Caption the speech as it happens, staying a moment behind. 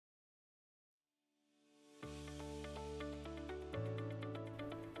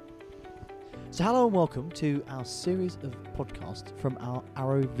So hello and welcome to our series of podcasts from our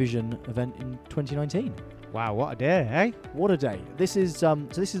Arrow Vision event in 2019. Wow, what a day, eh? What a day. This is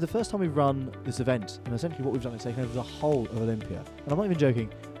the first time we've run this event, and essentially what we've done is taken over the whole of Olympia. And I'm not even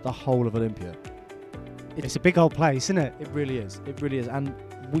joking, the whole of Olympia. It's a big old place, isn't it? It really is. It really is. And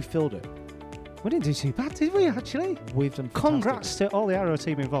we filled it. We didn't do too bad, did we, actually? We've done fantastic. Congrats to all the Arrow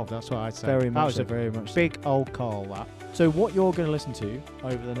team involved, that's what I'd say. Very That much was so, a very much so. big old call, that. So what you're going to listen to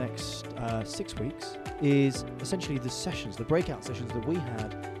over the next 6 weeks is essentially the sessions, the breakout sessions that we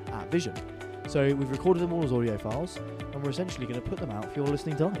had at Vision. So we've recorded them all as audio files, and we're essentially going to put them out for your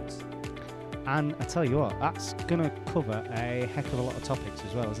listening delights. And I tell you what, that's going to cover a heck of a lot of topics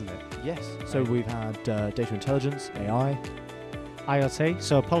as well, isn't it? Yes. So we've had data intelligence, AI, IoT,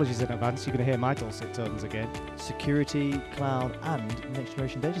 so apologies in advance, you're going to hear my dulcet tones again. security, cloud, and next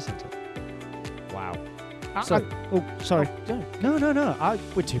generation data center. Wow. So- sorry. Oh, no, No.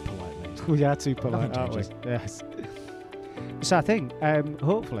 we're too polite, mate. We are too polite, Nothing aren't we? changes. Yes. So I think,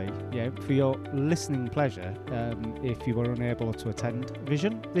 hopefully, for your listening pleasure, if you were unable to attend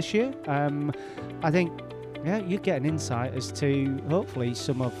Vision this year, I think, you get an insight as to hopefully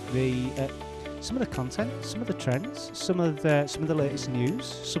some of the content, some of the trends, some of the latest news,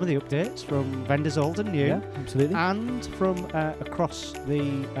 some of the updates from vendors old and new, Yeah, absolutely. and from across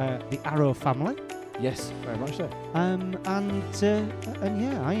the Arrow family. Yes, very much so.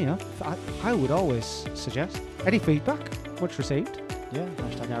 I would always suggest any feedback much received. Yeah,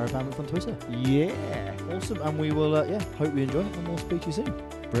 hashtag ArrowFamily on Twitter. Yeah, Awesome, and we will, hope you enjoy it, and we'll speak to you soon.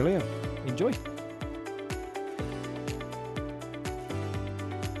 brilliant. Enjoy.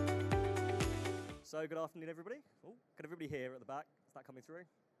 So good afternoon, everybody. Oh, can everybody hear at the back? Is that coming through?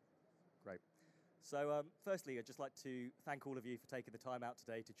 Great. So firstly, I'd just like to thank all of you for taking the time out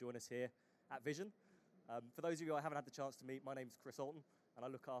today to join us here at Vision. For those of you I haven't had the chance to meet, my name's Chris Alton, and I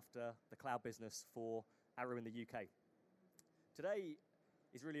look after the cloud business for Arrow in the UK. Today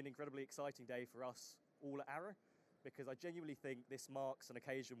is really an incredibly exciting day for us all at Arrow, because I genuinely think this marks an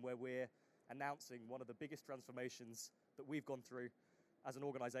occasion where we're announcing one of the biggest transformations that we've gone through as an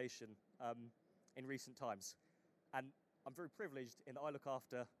organisation in recent times. And I'm very privileged in that I look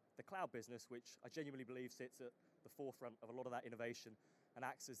after the cloud business, which I genuinely believe sits at the forefront of a lot of that innovation and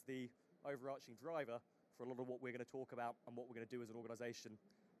acts as the overarching driver for a lot of what we're going to talk about and what we're going to do as an organisation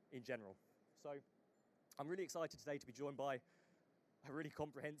in general. So I'm really excited today to be joined by a really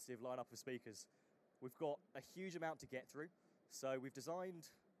comprehensive lineup of speakers. We've got a huge amount to get through, so we've designed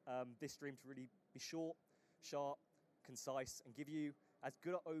this stream to really be short, sharp, concise, and give you as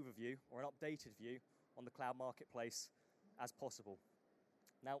good an overview or an updated view on the cloud marketplace as possible.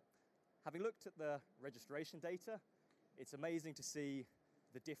 Now, having looked at the registration data, it's amazing to see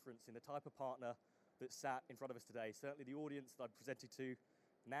the difference in the type of partner that sat in front of us today. Certainly the audience that I'm presenting to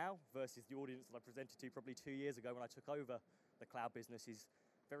now versus the audience that I presented to probably 2 years ago when I took over the cloud business is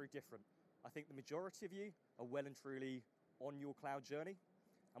very different. I think the majority of you are well and truly on your cloud journey.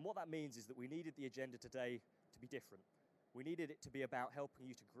 And what that means is that we needed the agenda today to be different. We needed it to be about helping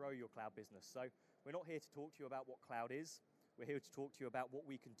you to grow your cloud business. So we're not here to talk to you about what cloud is. We're here to talk to you about what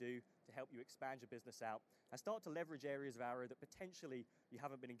we can do to help you expand your business out and start to leverage areas of Arrow that potentially you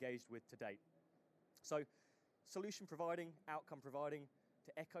haven't been engaged with to date. So solution providing, outcome providing,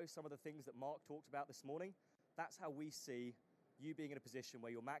 to echo some of the things that Mark talked about this morning, that's how we see you being in a position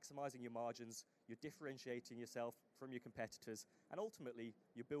where you're maximizing your margins, you're differentiating yourself from your competitors, and ultimately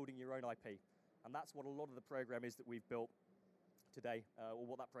you're building your own IP. And that's what a lot of the program is that we've built today, or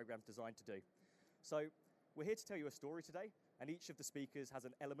what that program's designed to do. So we're here to tell you a story today, and each of the speakers has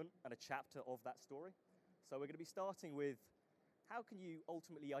an element and a chapter of that story. So we're going to be starting with how can you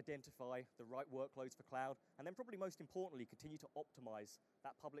ultimately identify the right workloads for cloud, and then probably most importantly, continue to optimize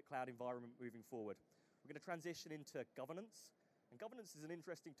that public cloud environment moving forward. We're going to transition into governance, and governance is an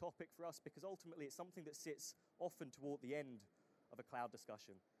interesting topic for us because ultimately it's something that sits often toward the end of a cloud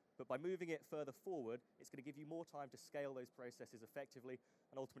discussion. But by moving it further forward, it's going to give you more time to scale those processes effectively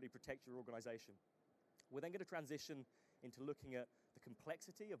and ultimately protect your organization. We're then going to transition into looking at the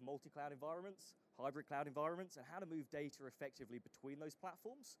complexity of multi-cloud environments, hybrid cloud environments, and how to move data effectively between those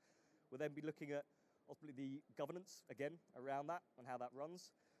platforms. We'll then be looking at ultimately the governance, again, around that and how that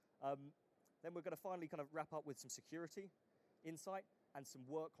runs. Then we're going to finally kind of wrap up with some security, insight, and some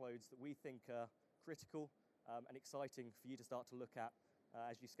workloads that we think are critical and exciting for you to start to look at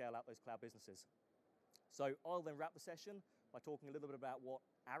as you scale out those cloud businesses. So I'll then wrap the session by talking a little bit about what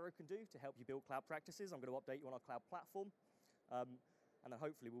Arrow can do to help you build cloud practices. I'm going to update you on our cloud platform, and then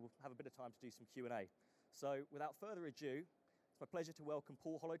hopefully we'll have a bit of time to do some Q&A. So without further ado, it's my pleasure to welcome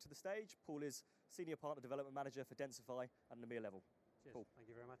Paul Hollow to the stage. Paul is Senior Partner Development Manager for Densify at an EMEA level. Cheers. Paul. Thank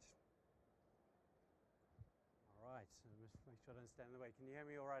you very much. Right, so just make sure I don't stand in the way. Can you hear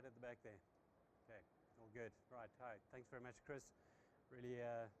me all right at the back there? Okay, all good. Right, hi. Thanks very much, Chris. Really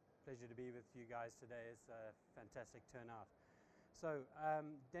pleasure to be with you guys today. It's a fantastic turnout. So,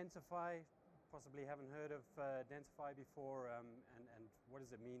 Densify, possibly haven't heard of Densify before, and what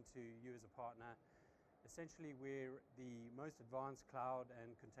does it mean to you as a partner? Essentially, we're the most advanced cloud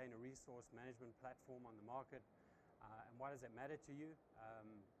and container resource management platform on the market. And why does that matter to you?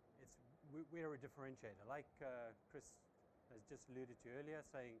 We're a differentiator. Like Chris has just alluded to earlier,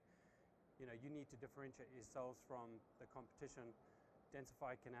 saying, you know, you need to differentiate yourselves from the competition.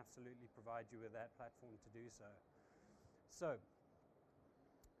 Densify can absolutely provide you with that platform to do so. So,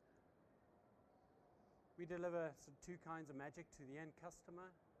 we deliver two kinds of magic to the end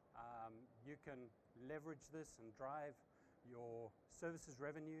customer. You can leverage this and drive your services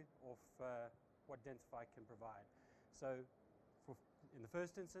revenue off what Densify can provide. So, in the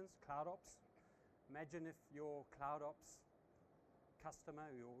first instance, CloudOps. Imagine if your CloudOps customer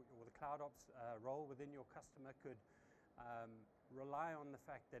or the CloudOps role within your customer could rely on the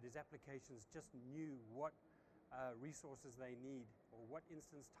fact that his applications just knew what resources they need or what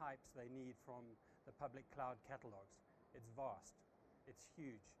instance types they need from the public cloud catalogs. It's vast. It's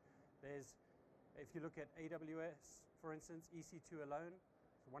huge. If you look at AWS, for instance, EC2 alone,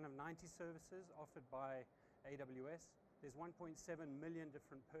 one of 90 services offered by AWS. There's 1.7 million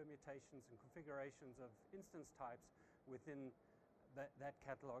different permutations and configurations of instance types within that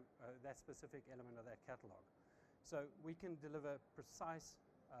catalog, that specific element of that catalog. So we can deliver precise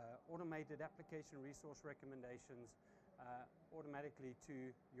automated application resource recommendations automatically to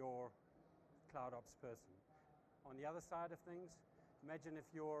your CloudOps person. On the other side of things, imagine if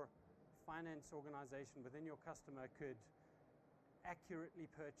your finance organization within your customer could accurately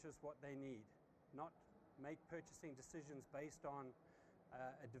purchase what they need, not make purchasing decisions based on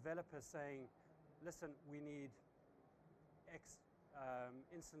a developer saying, listen, we need X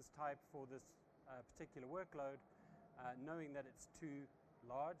instance type for this particular workload, knowing that it's too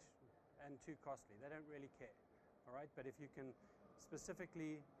large and too costly. They don't really care, all right? But if you can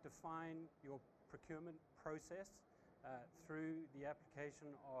specifically define your procurement process through the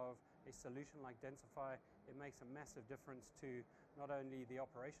application of a solution like Densify, it makes a massive difference to not only the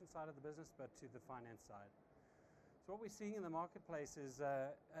operation side of the business, but to the finance side. So what we're seeing in the marketplace is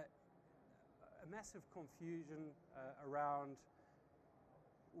a massive confusion around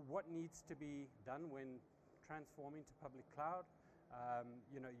what needs to be done when transforming to public cloud.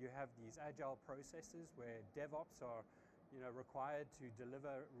 You know, you have these agile processes where DevOps are, you know, required to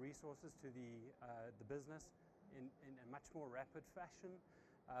deliver resources to the business in a much more rapid fashion.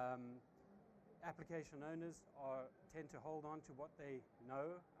 Application owners tend to hold on to what they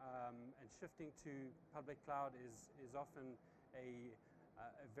know, and shifting to public cloud is often a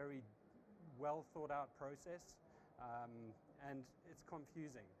very well thought out process, and it's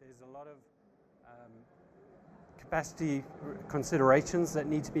confusing. There's a lot of capacity considerations that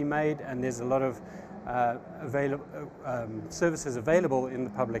need to be made, and there's a lot of services available in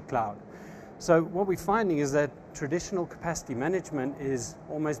the public cloud. So what we're finding is that traditional capacity management is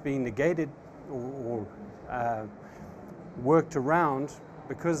almost being negated or worked around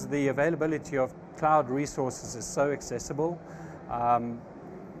because the availability of cloud resources is so accessible.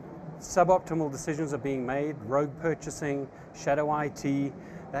 Suboptimal decisions are being made, rogue purchasing, shadow IT,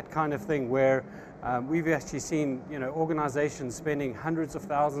 that kind of thing, where we've actually seen, you know, organizations spending hundreds of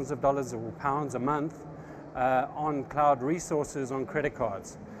thousands of dollars or pounds a month on cloud resources on credit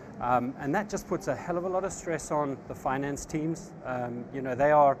cards. And that just puts a hell of a lot of stress on the finance teams. You know,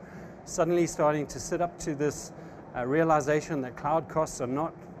 they are suddenly starting to sit up to this realization that cloud costs are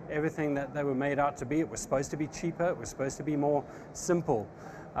not everything that they were made out to be. It was supposed to be cheaper. It was supposed to be more simple.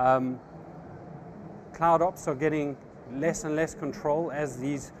 Cloud ops are getting less and less control as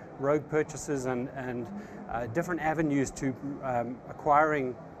these rogue purchases and different avenues to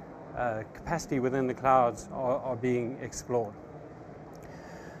acquiring capacity within the clouds are being explored.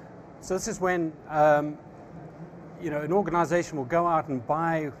 So this is when you know, an organization will go out and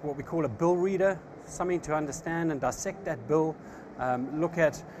buy what we call a bill reader, something to understand and dissect that bill, look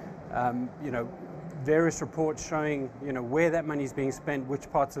at you know, various reports showing, you know, where that money is being spent, which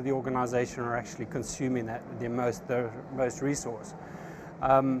parts of the organization are actually consuming that the most resource.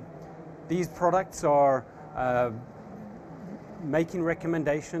 These products are making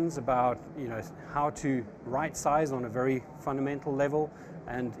recommendations about, you know, how to right size on a very fundamental level,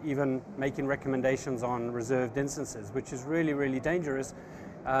 and even making recommendations on reserved instances, which is really, really dangerous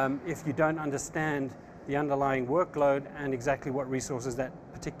if you don't understand the underlying workload and exactly what resources that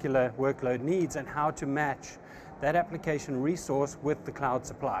particular workload needs and how to match that application resource with the cloud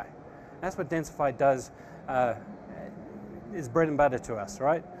supply. That's what Densify does is bread and butter to us,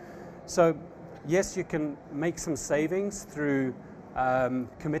 right? So yes, you can make some savings through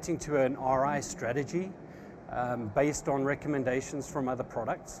committing to an RI strategy based on recommendations from other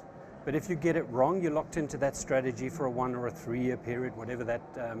products. But if you get it wrong, you're locked into that strategy for a 1 or a 3 year period, whatever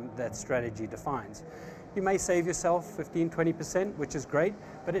that strategy defines. You may save yourself 15–20%, which is great,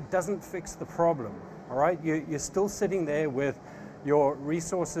 but it doesn't fix the problem, all right? You're still sitting there with your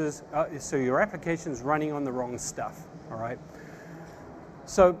resources, so your application's running on the wrong stuff, all right?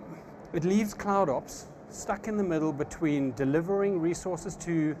 So it leaves CloudOps stuck in the middle between delivering resources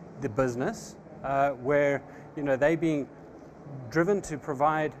to the business, where they're being driven to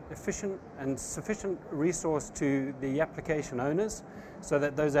provide efficient and sufficient resource to the application owners so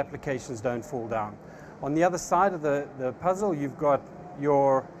that those applications don't fall down. On the other side of the puzzle, you've got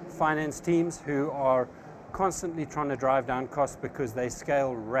your finance teams who are constantly trying to drive down costs because they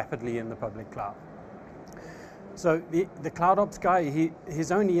scale rapidly in the public cloud. So the CloudOps guy,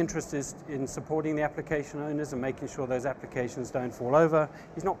 his only interest is in supporting the application owners and making sure those applications don't fall over.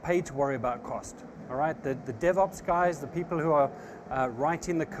 He's not paid to worry about cost. All right, the DevOps guys, the people who are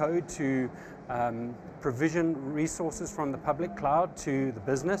writing the code to provision resources from the public cloud to the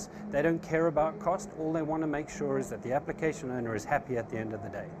business, they don't care about cost. All they want to make sure is that the application owner is happy at the end of the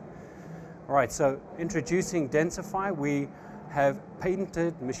day. All right, so introducing Densify, we have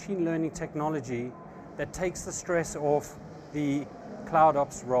patented machine learning technology that takes the stress off the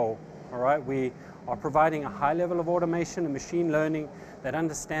CloudOps role. All right, we are providing a high level of automation and machine learning that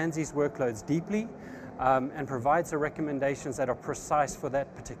understands these workloads deeply and provides the recommendations that are precise for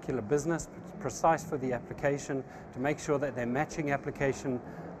that particular business, precise for the application, to make sure that they're matching the application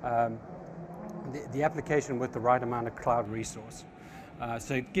with the right amount of cloud resource.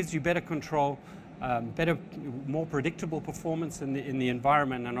 So it gives you better control, more predictable performance in the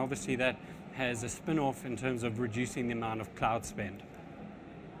environment, and obviously that has a spin-off in terms of reducing the amount of cloud spend.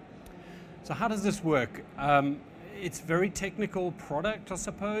 So how does this work? It's a very technical product, I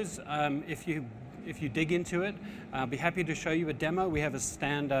suppose. If you dig into it, I'll be happy to show you a demo. We have a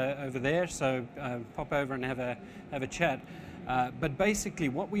stand over there, so pop over and have a chat. But basically,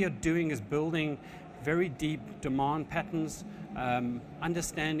 what we are doing is building very deep demand patterns,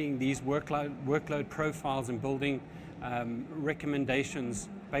 understanding these workload profiles, and building recommendations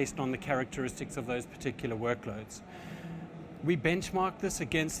based on the characteristics of those particular workloads. We benchmark this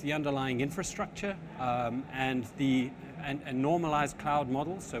against the underlying infrastructure and normalized cloud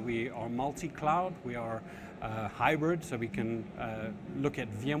models. So we are multi-cloud, we are hybrid, so we can look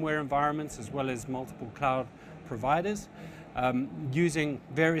at VMware environments as well as multiple cloud providers. Using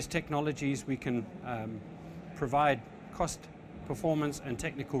various technologies, we can provide cost, performance, and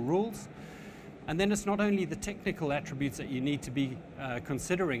technical rules. And then it's not only the technical attributes that you need to be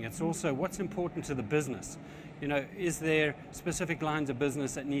considering, it's also what's important to the business. Is there specific lines of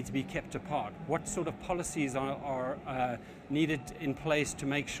business that need to be kept apart? What sort of policies are needed in place to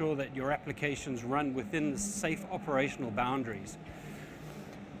make sure that your applications run within the safe operational boundaries?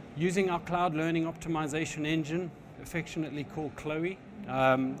 Using our cloud learning optimization engine, affectionately called Chloe,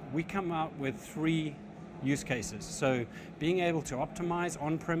 we come out with 3 use cases. So being able to optimize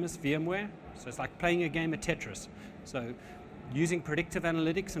on-premise VMware, so it's like playing a game of Tetris. So using predictive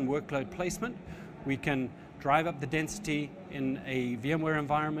analytics and workload placement, we can drive up the density in a VMware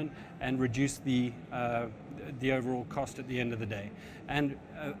environment and reduce the overall cost at the end of the day, and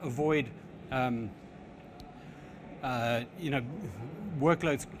avoid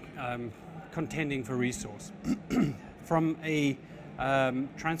workloads contending for resource. From a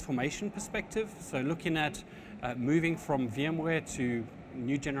transformation perspective, so looking at moving from VMware to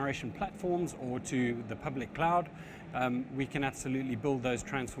new generation platforms or to the public cloud, we can absolutely build those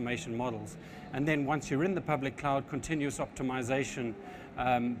transformation models. And then once you're in the public cloud, continuous optimization,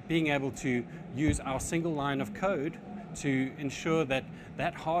 being able to use our single line of code to ensure that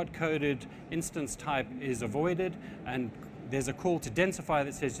that hard-coded instance type is avoided, and there's a call to Densify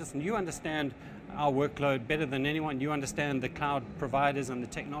that says, listen, you understand our workload better than anyone, you understand the cloud providers and the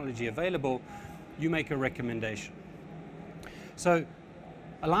technology available, you make a recommendation. So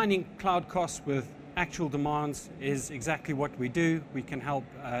aligning cloud costs with actual demands is exactly what we do. We can help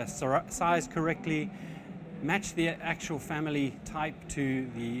size correctly, match the actual family type to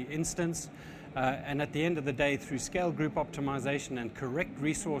the instance, and at the end of the day, through scale group optimization and correct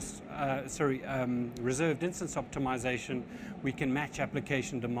reserved instance optimization, we can match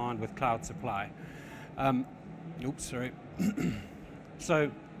application demand with cloud supply.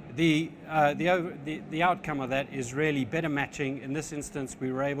 So the outcome of that is really better matching. In this instance, we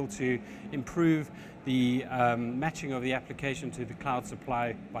were able to improve the matching of the application to the cloud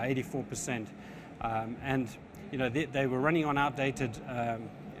supply by 84%. And they were running on outdated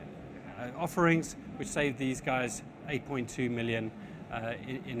offerings, which saved these guys $8.2 million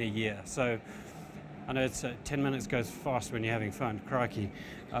in a year. So I know it's 10 minutes goes fast when you're having fun, crikey.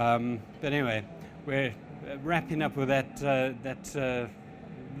 But anyway, we're wrapping up with that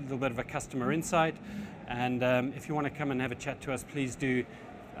little bit of a customer insight. And if you want to come and have a chat to us, please do.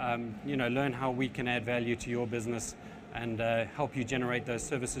 Learn how we can add value to your business and help you generate those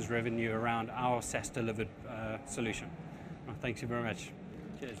services revenue around our SaaS delivered solution. Well, thank you very much.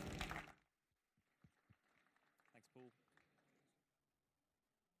 Cheers. Thanks, Paul.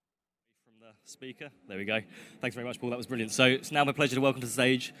 From the speaker. There we go. Thanks very much, Paul. That was brilliant. So it's now my pleasure to welcome to the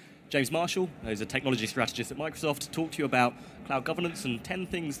stage James Marshall, who's a technology strategist at Microsoft, to talk to you about cloud governance and 10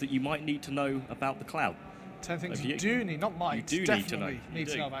 things that you might need to know about the cloud. 10 things you do need, not might, you do definitely need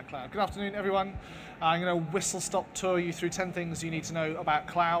to know about cloud. Good afternoon, everyone. I'm going to whistle-stop tour you through 10 things you need to know about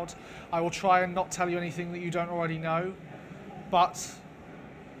cloud. I will try and not tell you anything that you don't already know, but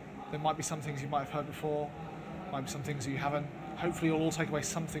there might be some things you might have heard before, might be some things you haven't. Hopefully you'll all take away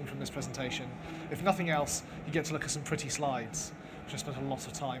something from this presentation. If nothing else, you get to look at some pretty slides, which I spent a lot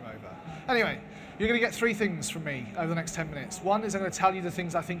of time over. Anyway, you're going to get 3 things from me over the next 10 minutes. One is I'm going to tell you the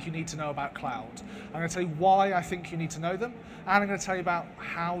things I think you need to know about cloud. I'm going to tell you why I think you need to know them, and I'm going to tell you about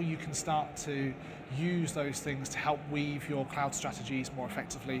how you can start to use those things to help weave your cloud strategies more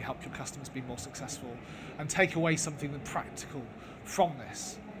effectively, help your customers be more successful, and take away something practical from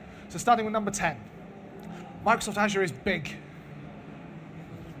this. So starting with number 10, Microsoft Azure is big.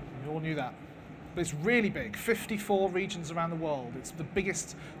 You all knew that. But it's really big, 54 regions around the world. It's the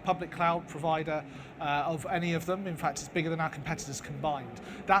biggest public cloud provider of any of them. In fact, it's bigger than our competitors combined.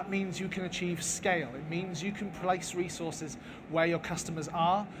 That means you can achieve scale. It means you can place resources where your customers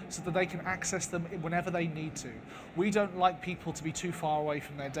are so that they can access them whenever they need to. We don't like people to be too far away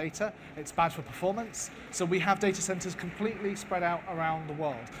from their data. It's bad for performance. So we have data centers completely spread out around the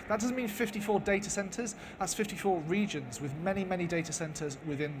world. That doesn't mean 54 data centers. That's 54 regions with many, many data centers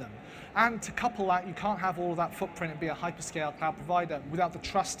within them. And to couple that, you can't have all of that footprint and be a hyperscale cloud provider without the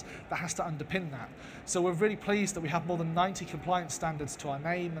trust that has to underpin that. So we're really pleased that we have more than 90 compliance standards to our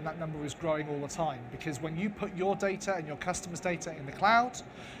name, and that number is growing all the time. Because when you put your data and your customers' data in the cloud,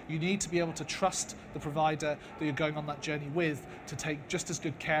 you need to be able to trust the provider that you're going on that journey with to take just as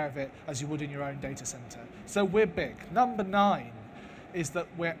good care of it as you would in your own data center. So we're big. Number 9 is that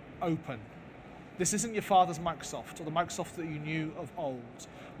we're open. This isn't your father's Microsoft or the Microsoft that you knew of old.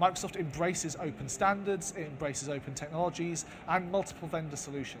 Microsoft embraces open standards, it embraces open technologies, and multiple vendor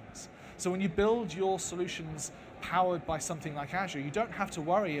solutions. So when you build your solutions powered by something like Azure, you don't have to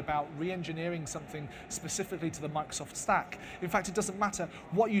worry about re-engineering something specifically to the Microsoft stack. In fact, it doesn't matter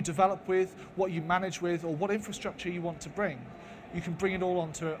what you develop with, what you manage with, or what infrastructure you want to bring. You can bring it all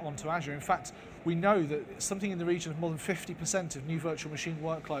onto Azure. In fact, we know that something in the region of more than 50% of new virtual machine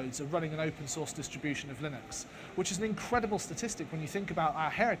workloads are running an open source distribution of Linux, which is an incredible statistic when you think about our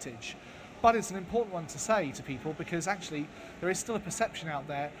heritage. But it's an important one to say to people because actually there is still a perception out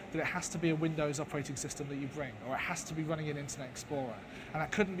there that it has to be a Windows operating system that you bring, or it has to be running in Internet Explorer. And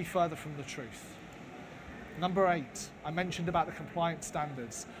that couldn't be further from the truth. Number 8, I mentioned about the compliance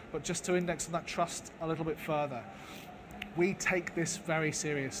standards, but just to index on that trust a little bit further. We take this very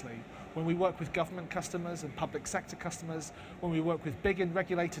seriously. When we work with government customers and public sector customers, when we work with big and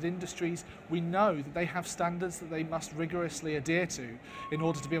regulated industries, we know that they have standards that they must rigorously adhere to in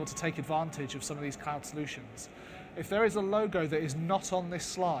order to be able to take advantage of some of these cloud solutions. If there is a logo that is not on this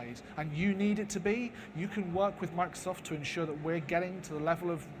slide and you need it to be, you can work with Microsoft to ensure that we're getting to the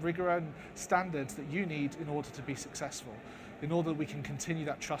level of rigor and standards that you need in order to be successful, in order that we can continue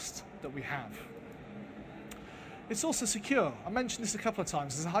that trust that we have. It's also secure. I mentioned this a couple of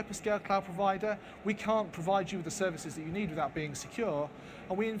times. As a hyperscale cloud provider, we can't provide you with the services that you need without being secure,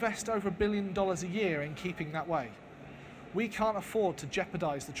 and we invest over $1 billion a year in keeping that way. We can't afford to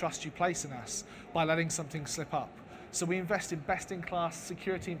jeopardize the trust you place in us by letting something slip up. So we invest in best-in-class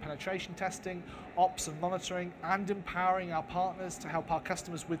security and penetration testing, ops and monitoring, and empowering our partners to help our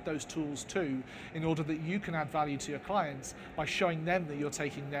customers with those tools too, in order that you can add value to your clients by showing them that you're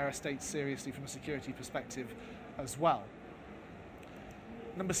taking their estate seriously from a security perspective as well.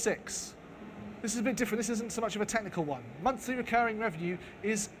 Number 6. This is a bit different. This isn't so much of a technical one. Monthly recurring revenue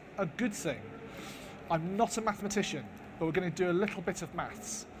is a good thing. I'm not a mathematician, but we're going to do a little bit of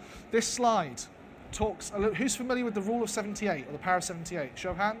maths. This slide talks a little, who's familiar with the rule of 78 or the power of 78?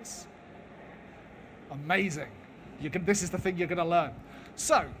 Show of hands. Amazing. This is the thing you're going to learn.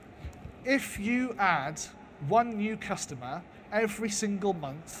 So, if you add one new customer every single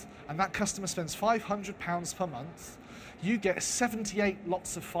month, and that customer spends £500 per month, you get 78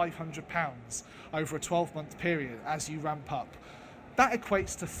 lots of £500 over a 12-month period as you ramp up. That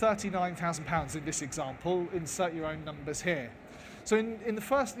equates to £39,000 in this example. Insert your own numbers here. So in the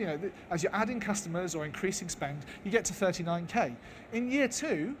first, as you're adding customers or increasing spend, you get to 39k. In year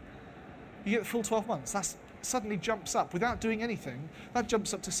 2, you get the full 12 months. That suddenly jumps up without doing anything. That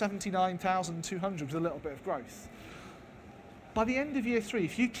jumps up to 79,200 with a little bit of growth. By the end of year 3,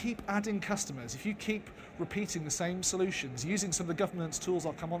 if you keep adding customers, if you keep repeating the same solutions, using some of the governance tools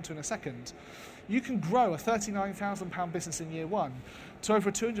I'll come on to in a second, you can grow a £39,000 business in year 1 to over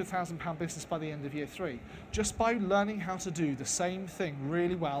a £200,000 business by the end of year 3, just by learning how to do the same thing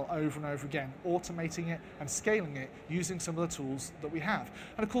really well over and over again, automating it and scaling it using some of the tools that we have.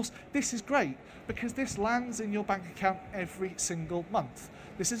 And of course, this is great because this lands in your bank account every single month.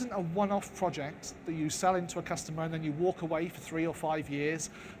 This isn't a one-off project that you sell into a customer and then you walk away for 3 or 5 years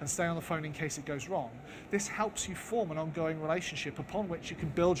and stay on the phone in case it goes wrong. This helps you form an ongoing relationship upon which you can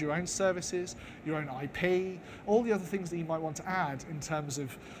build your own services, your own IP, all the other things that you might want to add in terms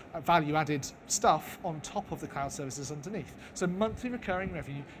of value-added stuff on top of the cloud services underneath. So monthly recurring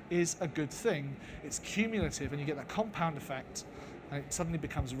revenue is a good thing. It's cumulative and you get that compound effect. And it suddenly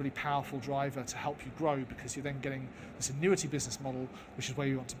becomes a really powerful driver to help you grow because you're then getting this annuity business model, which is where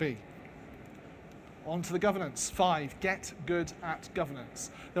you want to be. On to the governance. 5, get good at governance.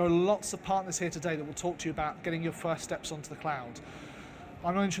 There are lots of partners here today that will talk to you about getting your first steps onto the cloud.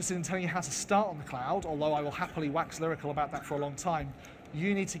 I'm not interested in telling you how to start on the cloud, although I will happily wax lyrical about that for a long time.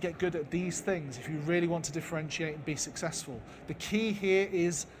 You need to get good at these things if you really want to differentiate and be successful. The key here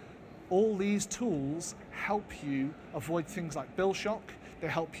is all these tools help you avoid things like bill shock. They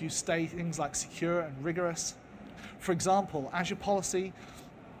help you stay things like secure and rigorous. For example, Azure Policy,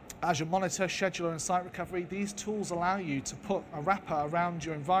 Azure Monitor, Scheduler, and Site Recovery, these tools allow you to put a wrapper around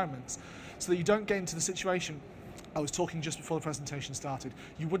your environments so that you don't get into the situation I was talking just before the presentation started.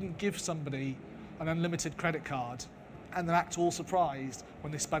 You wouldn't give somebody an unlimited credit card and then act all surprised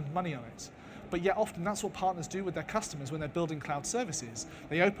when they spend money on it. But yet often that's what partners do with their customers when they're building cloud services.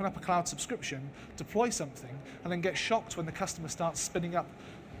 They open up a cloud subscription, deploy something, and then get shocked when the customer starts spinning up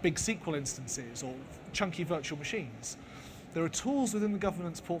big SQL instances or chunky virtual machines. There are tools within the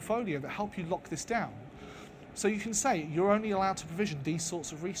governance portfolio that help you lock this down. So you can say you're only allowed to provision these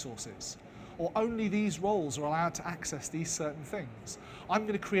sorts of resources, or only these roles are allowed to access these certain things. I'm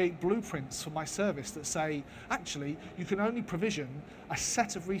going to create blueprints for my service that say, actually, you can only provision a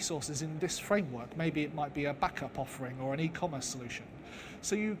set of resources in this framework. Maybe it might be a backup offering or an e-commerce solution.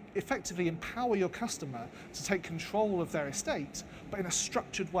 So you effectively empower your customer to take control of their estate, but in a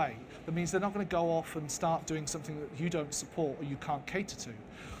structured way. That means they're not going to go off and start doing something that you don't support or you can't cater to.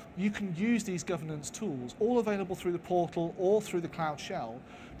 You can use these governance tools, all available through the portal or through the Cloud Shell,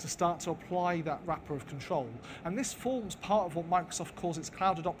 to start to apply that wrapper of control. And this forms part of what Microsoft calls its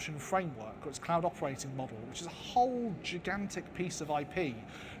Cloud Adoption Framework, or its Cloud Operating Model, which is a whole gigantic piece of IP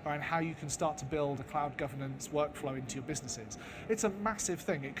around how you can start to build a cloud governance workflow into your businesses. It's a massive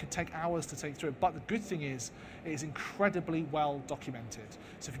thing. It could take hours to take through, but the good thing is it is incredibly well documented.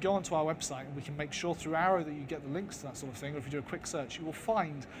 So if you go onto our website, and we can make sure through Arrow that you get the links to that sort of thing, or if you do a quick search, you will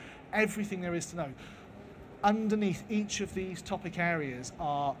find everything there is to know. Underneath each of these topic areas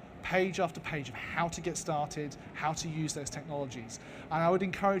are page after page of how to get started, how to use those technologies. And I would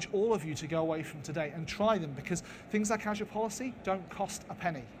encourage all of you to go away from today and try them, because things like Azure Policy don't cost a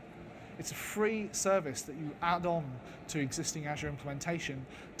penny. It's a free service that you add on to existing Azure implementation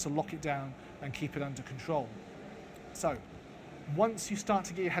to lock it down and keep it under control. So once you start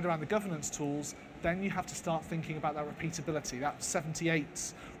to get your head around the governance tools, then you have to start thinking about that repeatability, that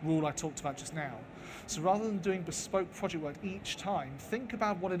 78 rule I talked about just now. So rather than doing bespoke project work each time, think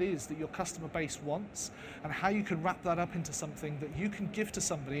about what it is that your customer base wants and how you can wrap that up into something that you can give to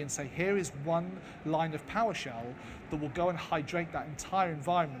somebody and say, here is one line of PowerShell that will go and hydrate that entire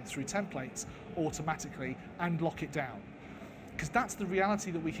environment through templates automatically and lock it down. Because that's the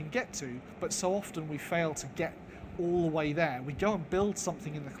reality that we can get to, but so often we fail to get all the way there. We go and build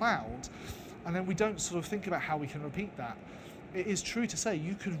something in the cloud, and then we don't sort of think about how we can repeat that. It is true to say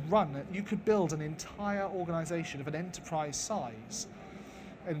you could build an entire organization of an enterprise size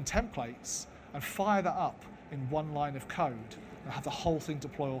in templates and fire that up in one line of code and have the whole thing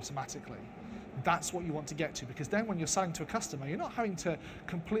deploy automatically. That's what you want to get to, because then when you're selling to a customer, you're not having to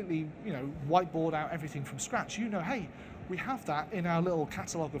completely, whiteboard out everything from scratch. You know, hey, we have that in our little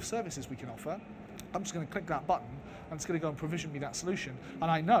catalog of services we can offer. I'm just going to click that button and it's going to go and provision me that solution.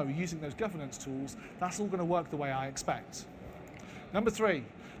 And I know, using those governance tools, that's all going to work the way I expect. Number 3,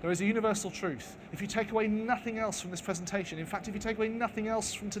 There is a universal truth. If you take away nothing else from this presentation, in fact, if you take away nothing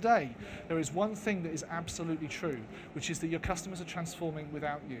else from today, there is one thing that is absolutely true, which is that your customers are transforming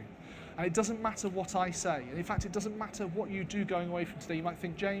without you. And it doesn't matter what I say, and in fact, it doesn't matter what you do going away from today. You might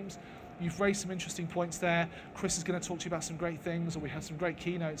think, James, you've raised some interesting points there. Chris is going to talk to you about some great things, or we have some great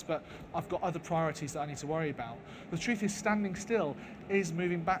keynotes, but I've got other priorities that I need to worry about. The truth is, standing still is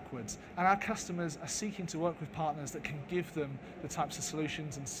moving backwards, and our customers are seeking to work with partners that can give them the types of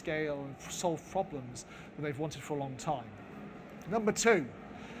solutions and scale and solve problems that they've wanted for a long time. Number 2,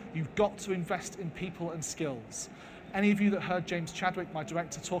 you've got to invest in people and skills. Any of you that heard James Chadwick, my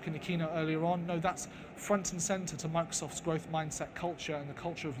director, talk in the keynote earlier on, know that's front and center to Microsoft's growth mindset culture and the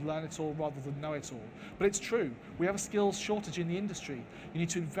culture of learn it all rather than know it all. But it's true, we have a skills shortage in the industry. You need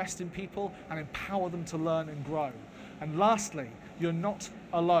to invest in people and empower them to learn and grow. And lastly, you're not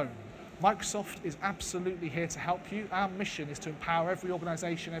alone. Microsoft is absolutely here to help you. Our mission is to empower every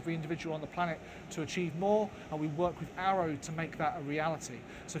organization, every individual on the planet to achieve more, and we work with Arrow to make that a reality.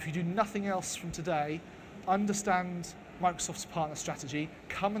 So if you do nothing else from today, understand Microsoft's partner strategy,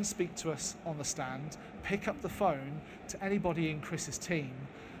 come and speak to us on the stand, pick up the phone to anybody in Chris's team,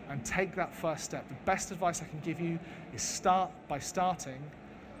 and take that first step. The best advice I can give you is start by starting.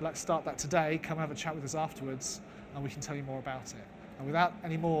 Let's start that today. Come have a chat with us afterwards, and we can tell you more about it. And without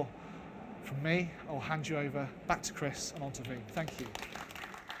any more from me, I'll hand you over back to Chris and on to Veeam. Thank you.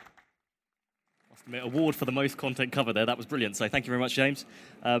 Award for the most content covered there. That was brilliant. So thank you very much, James.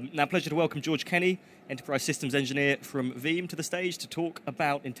 Now, pleasure to welcome George Kenny, Enterprise Systems Engineer from Veeam, to the stage to talk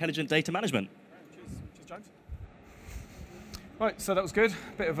about intelligent data management. Cheers, James. Right, so that was good.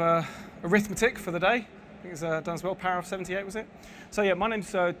 Bit of arithmetic for the day. I think it's done as well. Power of 78, was it? So yeah, my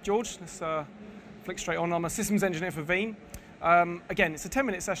name's George. Let's flick straight on. I'm a Systems Engineer for Veeam. Again, it's a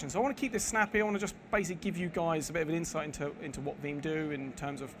 10-minute session, so I want to keep this snappy. I want to just basically give you guys a bit of an insight into what Veeam do in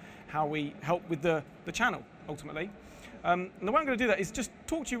terms of how we help with the channel, ultimately. And the way I'm going to do that is just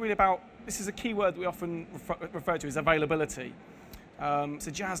talk to you really about, this is a keyword that we often refer to as availability. It's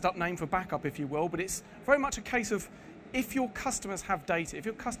a jazzed up name for backup, if you will, but it's very much a case of if your customers have data, if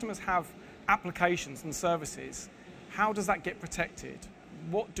your customers have applications and services, how does that get protected?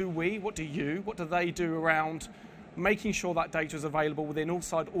 What do you, what do they do around making sure that data is available within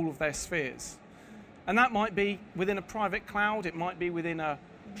all of their spheres? And that might be within a private cloud, it might be within a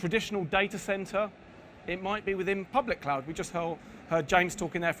traditional data center, it might be within public cloud. We just heard James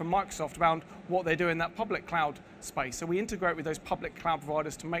talking there from Microsoft around what they do in that public cloud space. So we integrate with those public cloud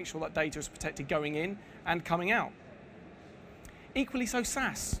providers to make sure that data is protected going in and coming out. Equally so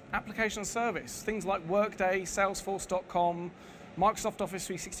SaaS, application service, things like Workday, Salesforce.com, Microsoft Office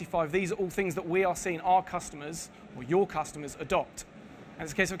 365, these are all things that we are seeing our customers, or your customers, adopt. And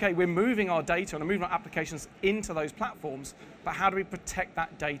it's a case of, okay, we're moving our data and moving our applications into those platforms, but how do we protect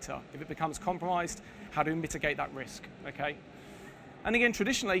that data? If it becomes compromised, how do we mitigate that risk, okay? And again,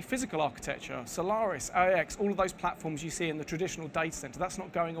 traditionally, physical architecture, Solaris, AIX, all of those platforms you see in the traditional data center, that's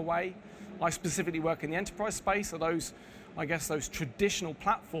not going away. I specifically work in the enterprise space, so those traditional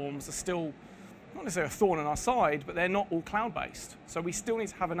platforms are still not necessarily a thorn in our side, but they're not all cloud-based. So we still need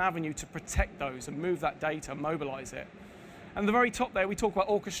to have an avenue to protect those and move that data, mobilize it. And at the very top there, we talk about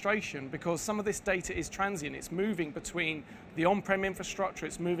orchestration, because some of this data is transient. It's moving between the on-prem infrastructure,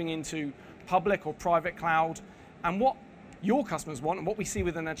 it's moving into public or private cloud. And what your customers want, and what we see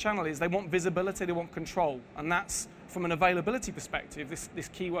within their channel, is they want visibility, they want control. And that's, from an availability perspective, this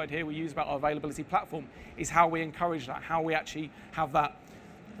keyword here we use about our availability platform, is how we encourage that, how we actually have that,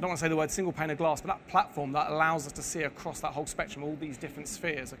 I don't want to say the word single pane of glass, but that platform that allows us to see across that whole spectrum, all these different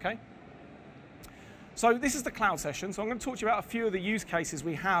spheres, okay? So this is the cloud session, so I'm going to talk to you about a few of the use cases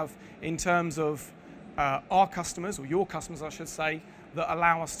we have in terms of our customers, or your customers I should say, that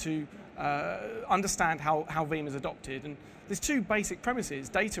allow us to understand how Veeam is adopted. And there's two basic premises,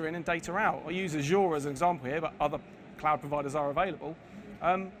 data in and data out. I use Azure as an example here, but other cloud providers are available.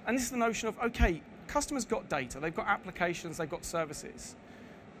 And this is the notion of, okay, customers got data, they've got applications, they've got services.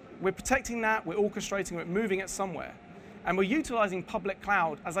 We're protecting that, we're orchestrating it, moving it somewhere. And we're utilizing public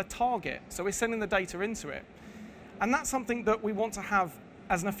cloud as a target, so we're sending the data into it. And that's something that we want to have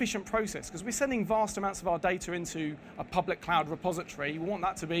as an efficient process, because we're sending vast amounts of our data into a public cloud repository. We want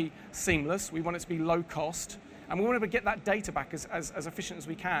that to be seamless, we want it to be low cost, and we want to get that data back as efficient as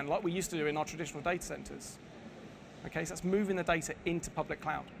we can, like we used to do in our traditional data centers. Okay, so that's moving the data into public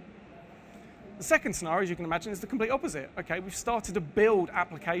cloud. The second scenario, as you can imagine, is the complete opposite. Okay, we've started to build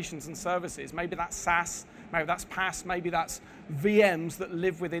applications and services. Maybe that's SaaS, maybe that's PaaS, maybe that's VMs that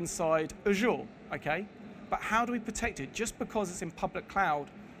live within inside Azure, okay? But how do we protect it? Just because it's in public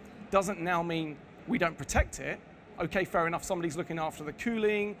cloud doesn't now mean we don't protect it. okay, fair enough, somebody's looking after the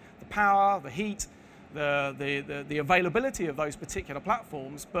cooling, the power, the heat, the availability of those particular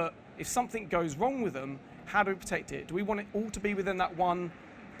platforms, but if something goes wrong with them, how do we protect it? Do we want it all to be within that one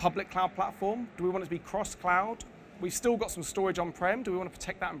public cloud platform? Do we want it to be cross-cloud? We've still got some storage on-prem. Do we want to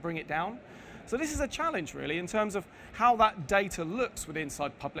protect that and bring it down? So this is a challenge, really, in terms of how that data looks with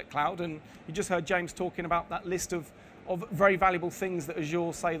inside public cloud. And you just heard James talking about that list of very valuable things that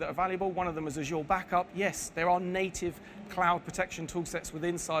Azure say that are valuable. One of them is Azure Backup. Yes, there are native cloud protection tool sets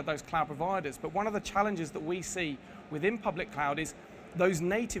within inside those cloud providers. But one of the challenges that we see within public cloud is those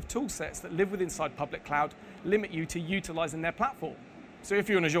native tool sets that live within inside public cloud limit you to utilizing their platform. So if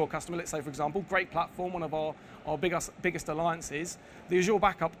you're an Azure customer, let's say, for example, great platform, one of our biggest alliances, the Azure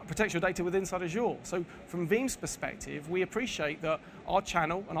Backup protects your data within inside Azure. So from Veeam's perspective, we appreciate that our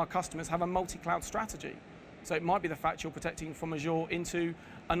channel and our customers have a multi-cloud strategy. So it might be the fact you're protecting from Azure into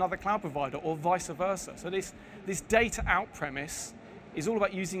another cloud provider or vice versa. So this data out premise is all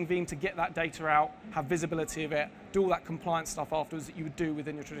about using Veeam to get that data out, have visibility of it, do all that compliance stuff afterwards that you would do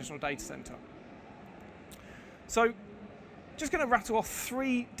within your traditional data center. So just going to rattle off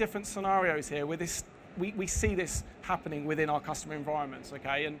 3 different scenarios here where we see this happening within our customer environments,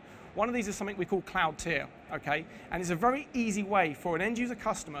 okay? And one of these is something we call Cloud Tier, okay? And it's a very easy way for an end user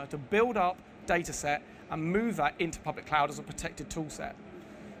customer to build up data set and move that into public cloud as a protected tool set.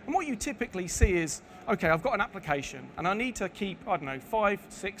 And what you typically see is, okay, I've got an application and I need to keep, I don't know, 5,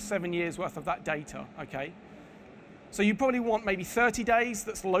 6, 7 years worth of that data, okay? So you probably want maybe 30 days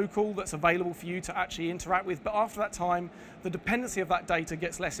that's local, that's available for you to actually interact with, but after that time, the dependency of that data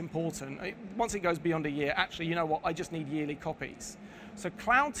gets less important. Once it goes beyond a year, actually, you know what, I just need yearly copies. So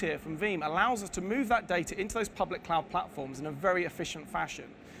Cloud Tier from Veeam allows us to move that data into those public cloud platforms in a very efficient fashion.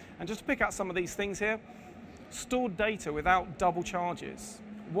 And just to pick out some of these things here, stored data without double charges.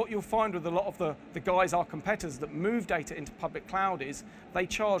 What you'll find with a lot of the guys, our competitors, that move data into public cloud is they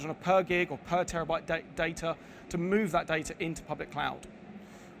charge on a per gig or per terabyte data to move that data into public cloud.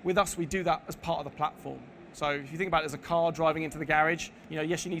 With us, we do that as part of the platform. So if you think about it as a car driving into the garage, you know,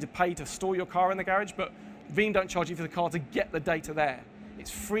 yes, you need to pay to store your car in the garage, but Veeam don't charge you for the car to get the data there.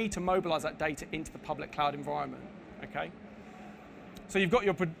 It's free to mobilize that data into the public cloud environment, okay? So you've got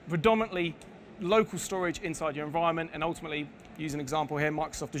your predominantly local storage inside your environment, and ultimately, use an example here,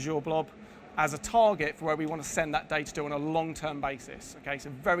 Microsoft Azure Blob, as a target for where we want to send that data to on a long-term basis. Okay, so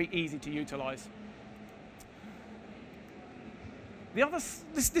very easy to utilize. The other,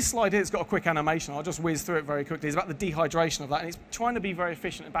 this slide here has got a quick animation. I'll just whiz through it very quickly. It's about the dehydration of that, and it's trying to be very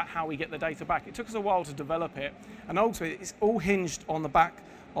efficient about how we get the data back. It took us a while to develop it, and ultimately, it's all hinged on the back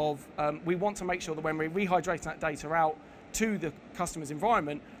of, we want to make sure that when we're rehydrating that data out to the customer's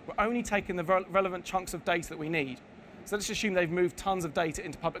environment, we're only taking the relevant chunks of data that we need. So let's assume they've moved tons of data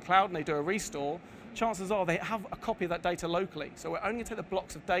into public cloud and they do a restore. Chances are they have a copy of that data locally. So we're only going to take the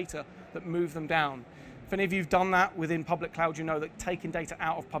blocks of data that move them down. If any of you have done that within public cloud, you know that taking data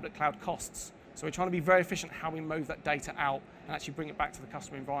out of public cloud costs. So we're trying to be very efficient how we move that data out and actually bring it back to the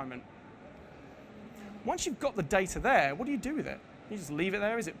customer environment. Once you've got the data there, what do you do with it? You just leave it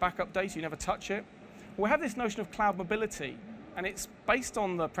there? Is it backup data? You never touch it? We have this notion of cloud mobility, and it's based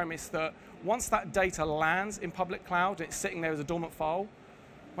on the premise that once that data lands in public cloud and it's sitting there as a dormant file,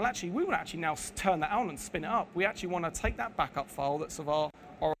 well, actually, we want to actually now turn that on and spin it up. We actually want to take that backup file that's of our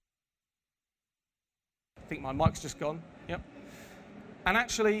I think my mic's just gone, yep, and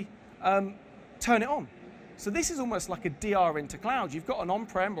actually turn it on. So this is almost like a DR into cloud. You've got an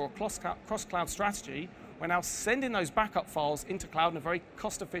on-prem or a cross-cloud strategy. We're now sending those backup files into cloud in a very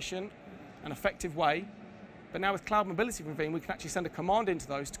cost-efficient and effective way. But now with Cloud Mobility from Veeam, we can actually send a command into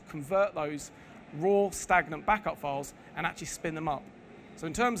those to convert those raw, stagnant backup files and actually spin them up. So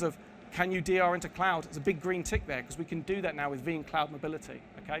in terms of can you DR into cloud, there's a big green tick there because we can do that now with Veeam Cloud Mobility,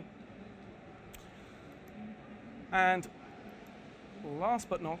 okay? And last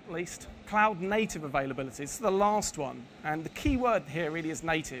but not least, cloud native availability. This is the last one. And the key word here really is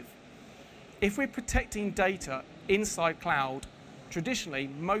native. If we're protecting data inside cloud, traditionally,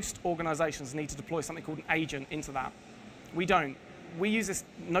 most organizations need to deploy something called an agent into that. We don't. We use this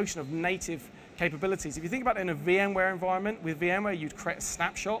notion of native capabilities. If you think about it in a VMware environment, with VMware, you'd create a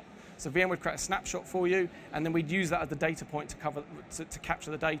snapshot. So VMware would create a snapshot for you, and then we'd use that as the data point to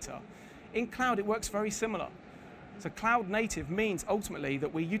capture the data. In cloud, it works very similar. So cloud native means ultimately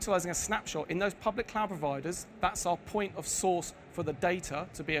that we're utilizing a snapshot in those public cloud providers. That's our point of source for the data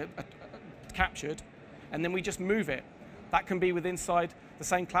to be captured, and then we just move it. That can be within inside the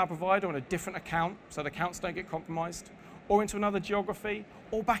same cloud provider on a different account, so the accounts don't get compromised, or into another geography,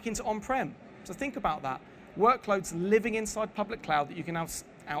 or back into on-prem. So think about that. Workloads living inside public cloud that you can now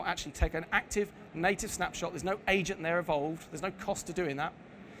out, actually take an active native snapshot. There's no agent there involved. There's no cost to doing that.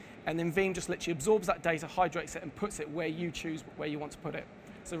 And then Veeam just literally absorbs that data, hydrates it, and puts it where you choose where you want to put it.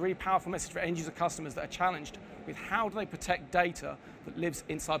 It's a really powerful message for end user customers that are challenged with how do they protect data that lives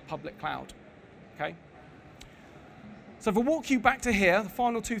inside public cloud. Okay? So if I walk you back to here, the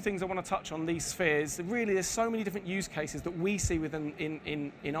final two things I want to touch on these spheres, really there's so many different use cases that we see within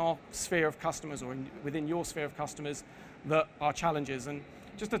in our sphere of customers or within your sphere of customers that are challenges. And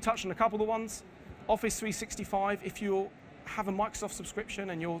just to touch on a couple of the ones, Office 365, if you have a Microsoft subscription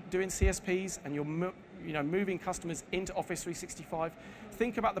and you're doing CSPs and you're moving customers into Office 365,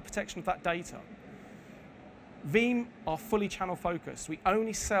 think about the protection of that data. Veeam are fully channel focused. We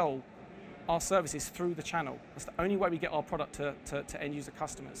only sell our services through the channel. That's the only way we get our product to end user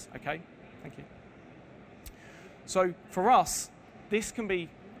customers, okay? Thank you. So for us, this can be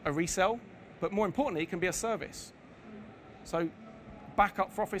a resell, but more importantly, it can be a service. So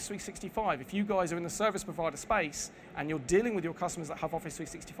backup for Office 365. If you guys are in the service provider space and you're dealing with your customers that have Office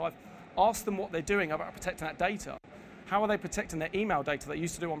 365, ask them what they're doing about protecting that data. How are they protecting their email data they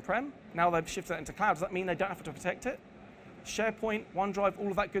used to do on-prem? Now they've shifted that into cloud. Does that mean they don't have to protect it? SharePoint, OneDrive, all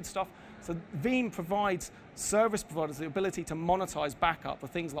of that good stuff. So Veeam provides service providers the ability to monetize backup for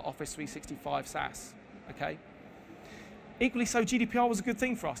things like Office 365 SaaS, okay? Equally so, GDPR was a good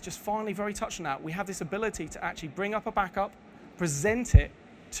thing for us. Just finally, very touched on that. We have this ability to actually bring up a backup, present it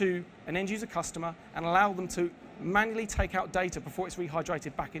to an end user customer, and allow them to manually take out data before it's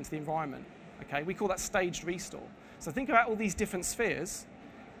rehydrated back into the environment, okay? We call that staged restore. So think about all these different spheres,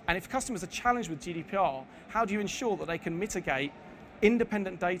 and if customers are challenged with GDPR, how do you ensure that they can mitigate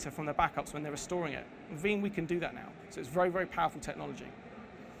independent data from their backups when they're restoring it? In Veeam, we can do that now. So it's very, very powerful technology.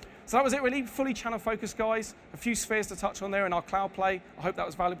 So that was it really, fully channel focused, guys. A few spheres to touch on there in our cloud play. I hope that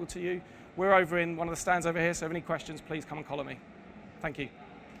was valuable to you. We're over in one of the stands over here, so if any questions, please come and collar me. Thank you.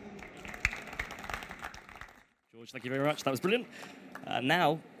 George, thank you very much. That was brilliant.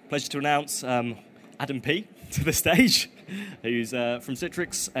 Now, pleasure to announce Adam P. to the stage, who's from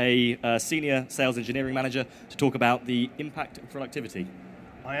Citrix, a senior sales engineering manager, to talk about the impact of productivity.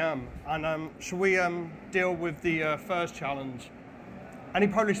 I am. And shall we deal with the first challenge? Any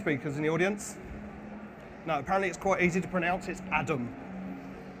Polish speakers in the audience? No, apparently it's quite easy to pronounce. It's Adam.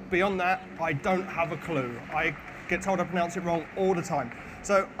 Beyond that, I don't have a clue. I get told I pronounce it wrong all the time.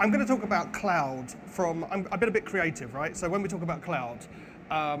 So I'm going to talk about cloud I've been a bit creative, right? So when we talk about cloud,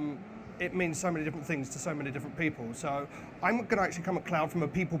 it means so many different things to so many different people. So I'm going to actually come at cloud from a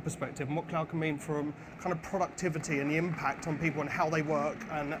people perspective and what cloud can mean from kind of productivity and the impact on people and how they work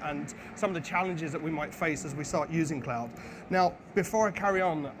and some of the challenges that we might face as we start using cloud. Now, before I carry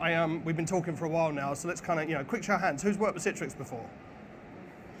on, we've been talking for a while now, so let's kind of, quick show of hands. Who's worked with Citrix before?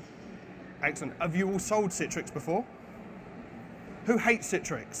 Excellent. Have you all sold Citrix before? Who hates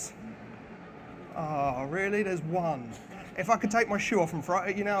Citrix? Oh, really? There's one. If I could take my shoe off and throw it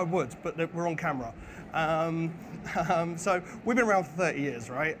at you now, I would, but we're on camera. So we've been around for 30 years,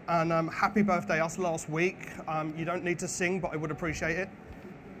 right? And happy birthday us last week. You don't need to sing, but I would appreciate it.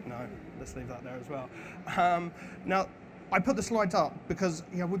 No, let's leave that there as well. Now, I put the slides up because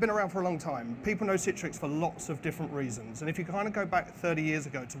we've been around for a long time. People know Citrix for lots of different reasons. And if you kind of go back 30 years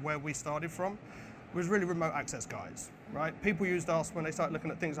ago to where we started from, it was really remote access guys, right? People used us when they started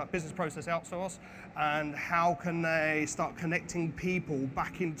looking at things like business process outsource and how can they start connecting people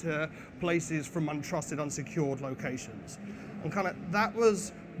back into places from untrusted, unsecured locations. And kind of that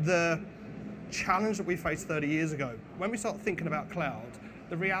was the challenge that we faced 30 years ago. When we start thinking about cloud,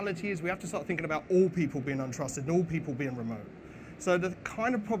 the reality is we have to start thinking about all people being untrusted and all people being remote. So the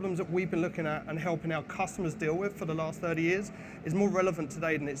kind of problems that we've been looking at and helping our customers deal with for the last 30 years is more relevant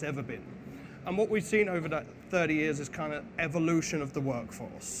today than it's ever been. And what we've seen over that 30 years is kind of evolution of the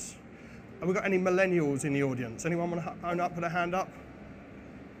workforce. Have we got any millennials in the audience? Anyone want to own up, put a hand up?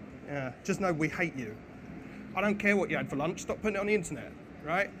 Yeah, just know we hate you. I don't care what you had for lunch, stop putting it on the internet,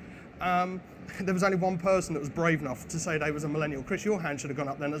 right? There was only one person that was brave enough to say they was a millennial. Chris, your hand should have gone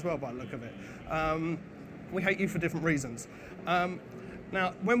up then as well by the look of it. We hate you for different reasons.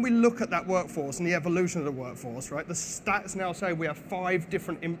 Now, when we look at that workforce and the evolution of the workforce, right, the stats now say we have 5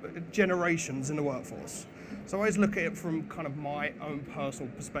 different generations in the workforce. So I always look at it from kind of my own personal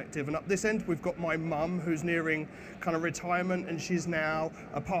perspective. And up this end, we've got my mum who's nearing kind of retirement and she's now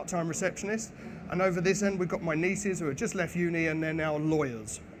a part-time receptionist. And over this end, we've got my nieces who have just left uni and they're now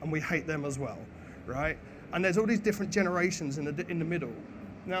lawyers. And we hate them as well, right? And there's all these different generations in the middle.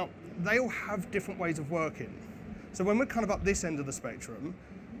 Now, they all have different ways of working. So when we're kind of up this end of the spectrum,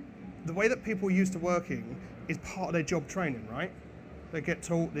 the way that people are used to working is part of their job training, right? They get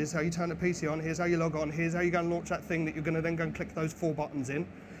taught, this is how you turn the PC on, here's how you log on, here's how you go and launch that thing that you're going to then go and click those 4 buttons in,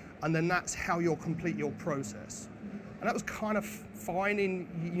 and then that's how you'll complete your process. And that was kind of fine in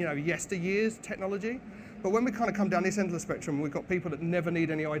yesteryear's technology, but when we kind of come down this end of the spectrum, we've got people that never need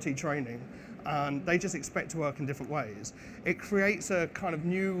any IT training, and they just expect to work in different ways. It creates a kind of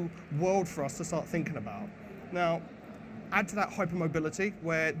new world for us to start thinking about. Now, add to that hypermobility,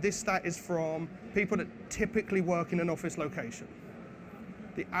 where this stat is from people that typically work in an office location.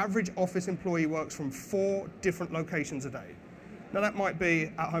 The average office employee works from 4 different locations a day. Now that might be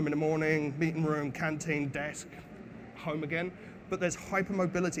at home in the morning, meeting room, canteen, desk, home again, but there's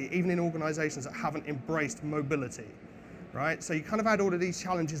hypermobility even in organizations that haven't embraced mobility, right? So you kind of add all of these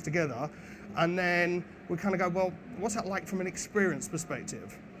challenges together, and then we kind of go, well, what's that like from an experience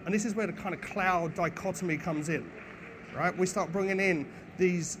perspective? And this is where the kind of cloud dichotomy comes in, right? We start bringing in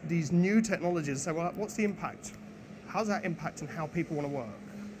these new technologies and say, well, what's the impact? How's that impacting how people want to work?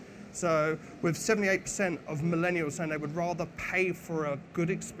 So with 78% of millennials saying they would rather pay for a good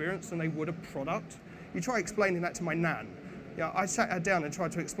experience than they would a product, you try explaining that to my nan. I sat her down and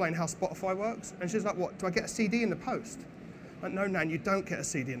tried to explain how Spotify works, and she's like, what, do I get a CD in the post? Like, no, nan, you don't get a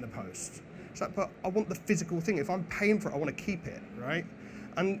CD in the post. She's like, but I want the physical thing. If I'm paying for it, I want to keep it, right?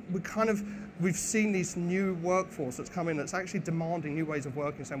 And we've seen this new workforce that's come in that's actually demanding new ways of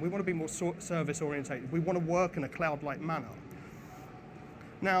working, saying we want to be more service orientated. We want to work in a cloud-like manner.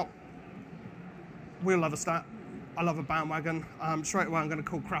 Now, we love a stat. I love a bandwagon. Straight away, I'm going to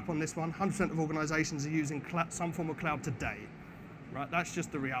call crap on this one. 100% of organizations are using some form of cloud today, right? That's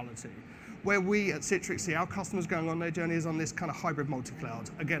just the reality. Where we at Citrix see our customers going on their journey is on this kind of hybrid multi-cloud.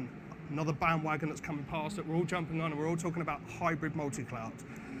 Again, another bandwagon that's coming past that we're all jumping on, and we're all talking about hybrid multi-cloud.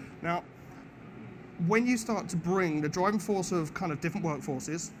 Now, when you start to bring the driving force of kind of different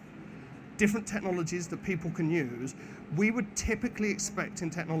workforces, different technologies that people can use, we would typically expect in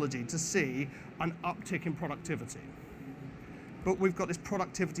technology to see an uptick in productivity. But we've got this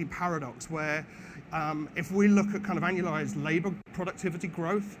productivity paradox where if we look at kind of annualized labor productivity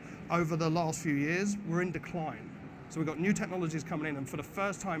growth over the last few years, we're in decline. So we've got new technologies coming in, and for the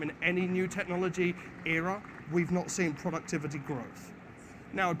first time in any new technology era, we've not seen productivity growth.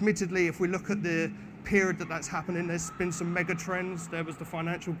 Now, admittedly, if we look at the period that's happening, there's been some mega trends. There was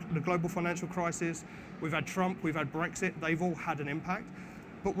the global financial crisis. We've had Trump, we've had Brexit. They've all had an impact.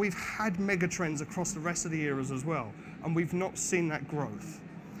 But we've had mega trends across the rest of the eras as well, and we've not seen that growth.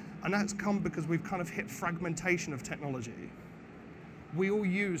 And that's come because we've kind of hit fragmentation of technology. We all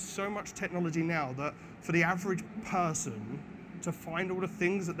use so much technology now that for the average person to find all the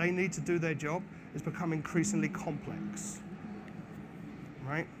things that they need to do their job has become increasingly complex,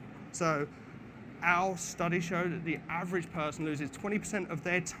 right? So our study showed that the average person loses 20% of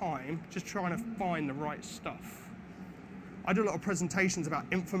their time just trying to find the right stuff. I do a lot of presentations about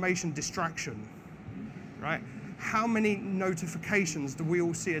information distraction, right? How many notifications do we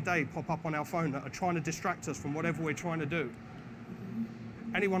all see a day pop up on our phone that are trying to distract us from whatever we're trying to do?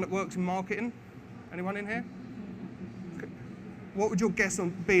 Anyone that works in marketing? Anyone in here? Okay. What would your guess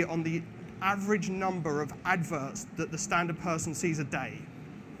be on the average number of adverts that the standard person sees a day?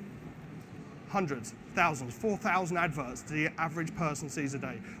 Hundreds, thousands, 4,000 adverts the average person sees a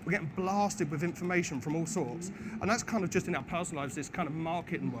day. We're getting blasted with information from all sorts. And that's kind of just in our personal lives, this kind of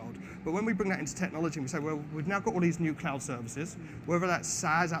marketing world. But when we bring that into technology and we say, well, we've now got all these new cloud services, whether that's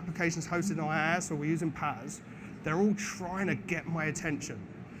SaaS applications hosted on IaaS or we're using PaaS, they're all trying to get my attention.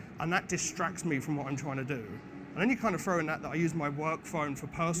 And that distracts me from what I'm trying to do. And then you kind of throw in that I use my work phone for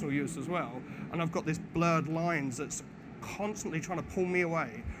personal use as well. And I've got this blurred lines that's constantly trying to pull me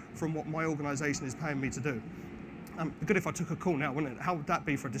away from what my organization is paying me to do. It'd be good if I took a call now, wouldn't it? How would that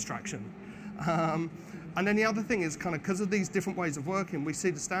be for a distraction? And then the other thing is kind of because of these different ways of working, we see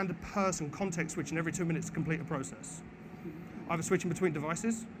the standard person context switching every 2 minutes to complete a process. Either switching between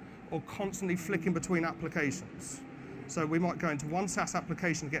devices or constantly flicking between applications. So we might go into one SaaS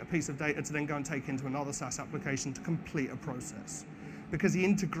application to get a piece of data to then go and take into another SaaS application to complete a process. Because the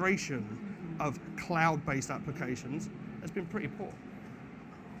integration of cloud-based applications has been pretty poor.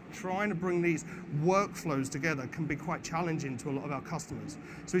 Trying to bring these workflows together can be quite challenging to a lot of our customers.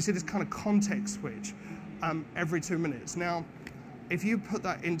 So we see this kind of context switch every 2 minutes. Now, if you put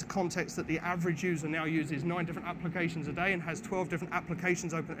that into context that the average user now uses 9 different applications a day and has 12 different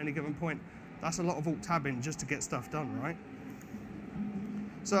applications open at any given point, that's a lot of alt-tabbing just to get stuff done, right?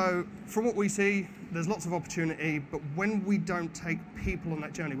 So from what we see, there's lots of opportunity, but when we don't take people on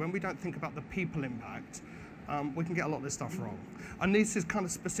that journey, when we don't think about the people impact, we can get a lot of this stuff wrong. And this is kind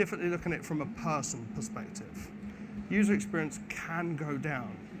of specifically looking at it from a person perspective. User experience can go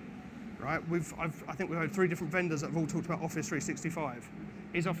down, right? I think we've had 3 different vendors that have all talked about Office 365.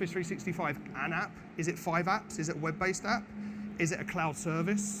 Is Office 365 an app? Is it 5 apps? Is it a web-based app? Is it a cloud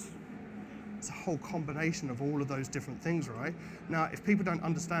service? It's a whole combination of all of those different things, right? Now, if people don't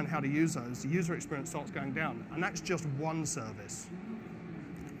understand how to use those, the user experience starts going down, and that's just one service.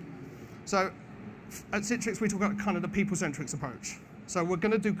 So at Citrix, we talk about kind of the people-centric approach. So we're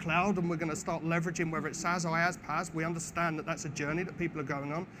going to do cloud, and we're going to start leveraging whether it's SaaS, IaaS, PaaS. We understand that that's a journey that people are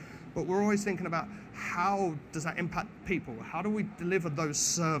going on, but we're always thinking about how does that impact people? How do we deliver those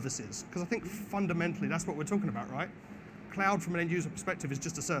services? Because I think fundamentally that's what we're talking about, right? Cloud from an end user perspective is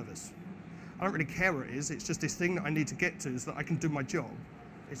just a service. I don't really care what it is. It's just this thing that I need to get to so that I can do my job.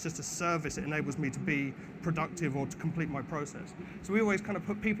 It's just a service that enables me to be productive or to complete my process. So we always kind of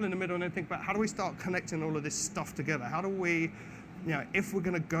put people in the middle and then think about how do we start connecting all of this stuff together? How do we, if we're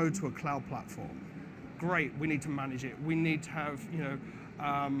going to go to a cloud platform, great, we need to manage it. We need to have,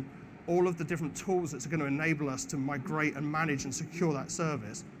 all of the different tools that's going to enable us to migrate and manage and secure that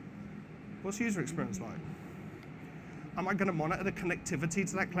service. What's the user experience like? Am I going to monitor the connectivity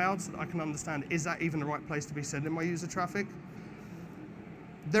to that cloud so that I can understand, is that even the right place to be sending my user traffic?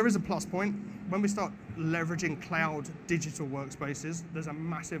 There is a plus point. When we start leveraging cloud digital workspaces, there's a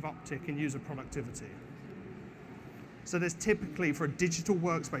massive uptick in user productivity. So there's typically, for a digital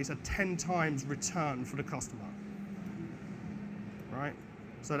workspace, a 10 times return for the customer, right?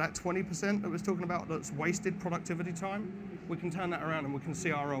 So that 20% that we're talking about that's wasted productivity time, we can turn that around and we can see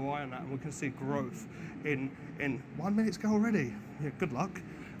ROI on that, and we can see growth in 1 minute's go already. Yeah, good luck.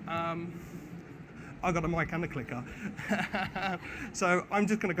 I got a mic and a clicker. So I'm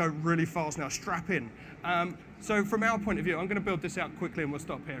just going to go really fast now, strap in. So from our point of view, I'm going to build this out quickly and we'll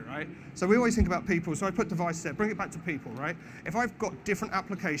stop here, right? So we always think about people, so I put devices there, bring it back to people, right? If I've got different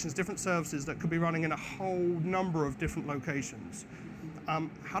applications, different services that could be running in a whole number of different locations,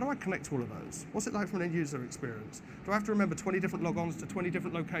 how do I connect to all of those? What's it like from an end user experience? Do I have to remember 20 different logons to 20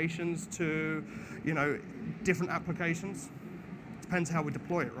 different locations to, different applications? Depends how we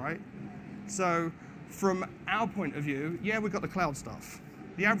deploy it, right? So from our point of view, yeah, we've got the cloud stuff.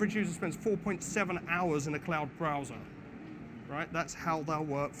 The average user spends 4.7 hours in a cloud browser, right? That's how they'll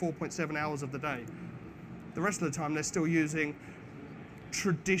work 4.7 hours of the day. The rest of the time, they're still using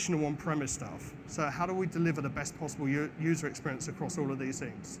traditional on-premise stuff. So how do we deliver the best possible user experience across all of these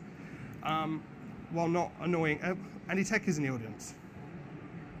things? While not annoying, any techies in the audience?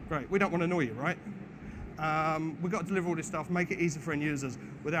 Great, we don't want to annoy you, right? We've got to deliver all this stuff, make it easy for end users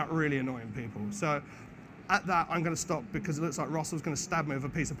without really annoying people. So at that, I'm going to stop because it looks like Russell's going to stab me with a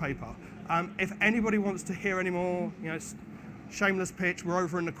piece of paper. If anybody wants to hear any more, shameless pitch, we're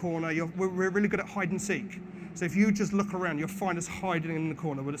over in the corner. We're really good at hide and seek. So if you just look around, you'll find us hiding in the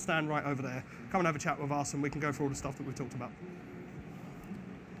corner. We'll stand right over there. Come and have a chat with us and we can go through all the stuff that we've talked about.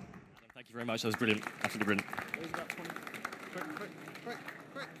 Thank you very much. That was brilliant. Absolutely brilliant. Here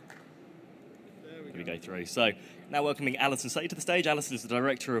we go through. So now welcoming Alison Say to the stage. Alison is the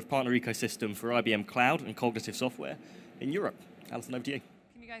Director of Partner Ecosystem for IBM Cloud and Cognitive Software in Europe. Alison, over to you.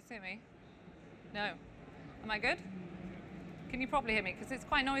 Can you guys hear me? No. Am I good? Can you probably hear me? Because it's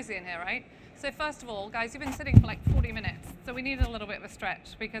quite noisy in here, right? So first of all, guys, you've been sitting for like 40 minutes, so we needed a little bit of a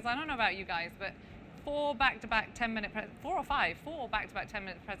stretch, because I don't know about you guys, but 4 back-to-back 10-minute, 4 back-to-back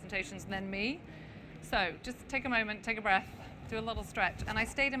 10-minute presentations, and then me. So just take a moment, take a breath, do a little stretch. And I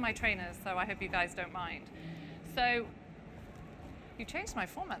stayed in my trainers, so I hope you guys don't mind. So you changed my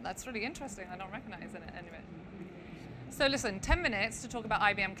format. That's really interesting. I don't recognize it anyway. So listen, 10 minutes to talk about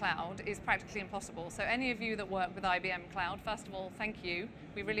IBM Cloud is practically impossible. So any of you that work with IBM Cloud, first of all, thank you.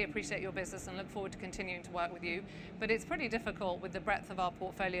 We really appreciate your business and look forward to continuing to work with you. But it's pretty difficult with the breadth of our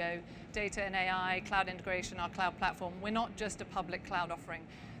portfolio, data and AI, cloud integration, our cloud platform. We're not just a public cloud offering.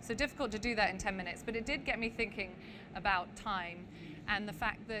 So difficult to do that in 10 minutes. But it did get me thinking about time and the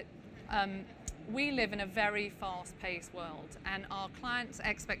fact that we live in a very fast-paced world, and our clients'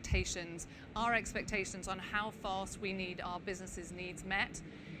 expectations, our expectations on how fast we need our businesses' needs met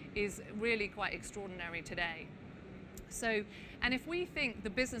is really quite extraordinary today. So, and if we think the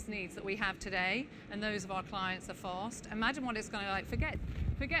business needs that we have today and those of our clients are fast, imagine what it's going to be like.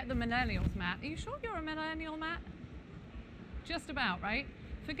 Forget the millennials, Matt. Are you sure you're a millennial, Matt? Just about, right?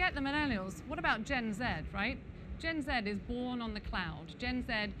 Forget the millennials. What about Gen Z, right? Gen Z is born on the cloud. Gen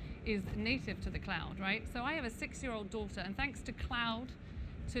Z is native to the cloud, right? So I have a 6-year-old daughter, and thanks to cloud,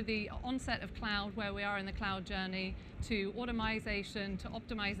 to the onset of cloud, where we are in the cloud journey, to automation, to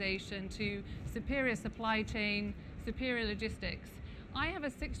optimization, to superior supply chain, superior logistics, I have a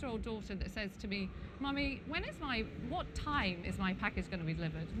 6-year-old daughter that says to me, Mummy, what time is my package going to be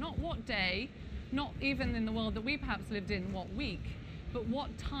delivered? Not what day, not even in the world that we perhaps lived in, what week, but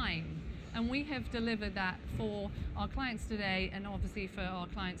what time? And we have delivered that for our clients today and obviously for our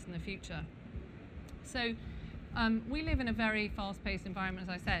clients in the future. So we live in a very fast-paced environment,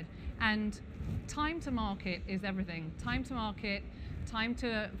 as I said, and time to market is everything. Time to market, time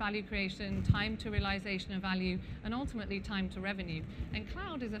to value creation, time to realization of value, and ultimately time to revenue. And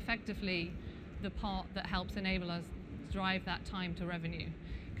cloud is effectively the part that helps enable us to drive that time to revenue.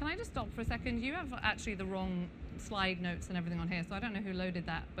 Can I just stop for a second? You have actually the wrong slide notes and everything on here, so I don't know who loaded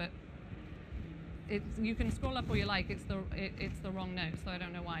that, but you can scroll up all you like. It's the wrong note, so I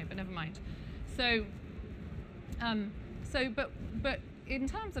don't know why, but never mind. So, but in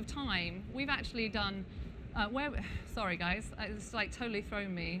terms of time, we've actually done. Sorry guys, it's like totally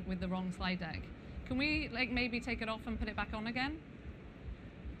thrown me with the wrong slide deck. Can we like maybe take it off and put it back on again?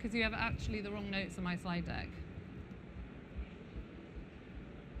 Because you have actually the wrong notes on my slide deck.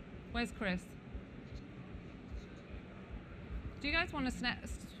 Where's Chris? Do you guys want to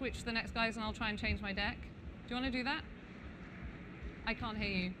switch to the next guys and I'll try and change my deck? Do you want to do that? I can't hear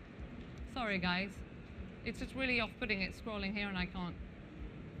you. Sorry guys. It's just really off-putting. It's scrolling here and I can't.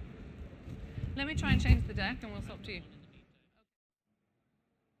 Let me try and change the deck and we'll swap to you.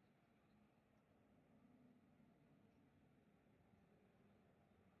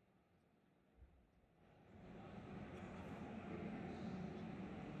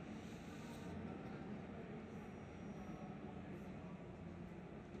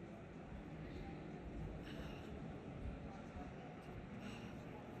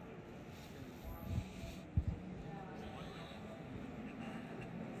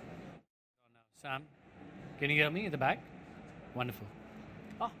 Sam, can you hear me in the back? Wonderful.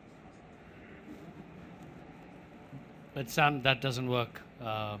 Oh. But Sam, that doesn't work.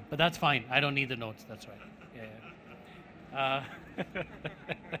 But that's fine. I don't need the notes. That's right. Yeah.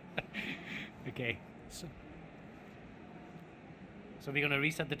 Okay. So we're going to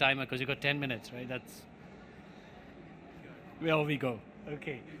reset the timer because you've got 10 minutes, right? That's where we go.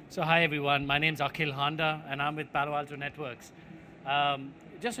 Okay. So hi, everyone. My name's Akhil Handa, and I'm with Palo Alto Networks.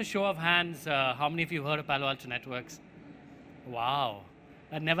 Just a show of hands, how many of you heard of Palo Alto Networks? Wow,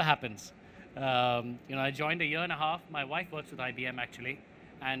 that never happens. I joined a year and a half. My wife works with IBM actually,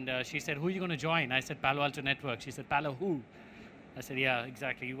 and she said, "Who are you going to join?" I said, "Palo Alto Networks." She said, "Palo who?" I said, "Yeah,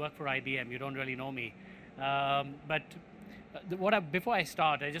 exactly. You work for IBM. You don't really know me." Before I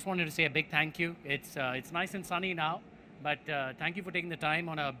start, I just wanted to say a big thank you. It's nice and sunny now, but thank you for taking the time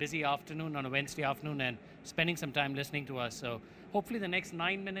on a busy afternoon, on a Wednesday afternoon, and spending some time listening to us. So hopefully the next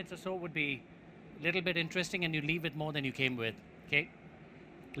 9 minutes or so would be a little bit interesting and you leave with more than you came with, okay?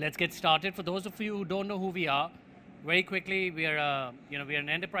 Let's get started. For those of you who don't know who we are, very quickly, we are an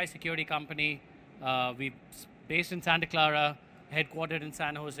enterprise security company. We're based in Santa Clara, headquartered in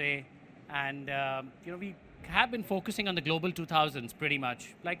San Jose, and we have been focusing on the global 2000s pretty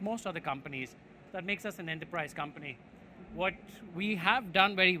much, like most other companies. That makes us an enterprise company. What we have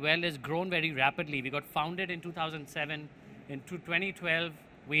done very well is grown very rapidly. We got founded in 2007. In 2012,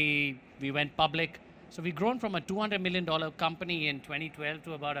 we went public. So we've grown from a $200 million company in 2012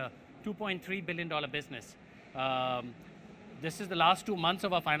 to about a $2.3 billion business. This is the last 2 months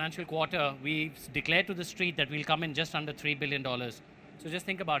of our financial quarter. We've declared to the street that we'll come in just under $3 billion. So just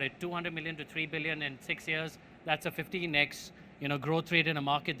think about it, 200 million to 3 billion in 6 years. That's a 15x growth rate in a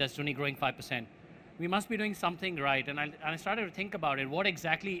market that's only growing 5%. We must be doing something right. And I started to think about it. What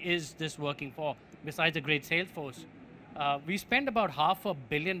exactly is this working for besides a great sales force? We spend about $500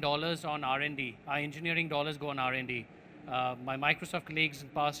 million on R&D. Our engineering dollars go on R&D. My Microsoft colleagues in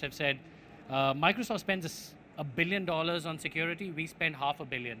the past have said, Microsoft spends $1 billion on security. We spend $500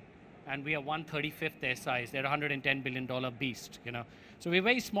 million. And we are 1/35th their size. They're a $110 billion beast, So we're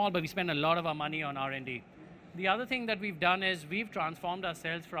very small, but we spend a lot of our money on R&D. The other thing that we've done is we've transformed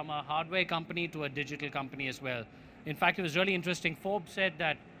ourselves from a hardware company to a digital company as well. In fact, it was really interesting. Forbes said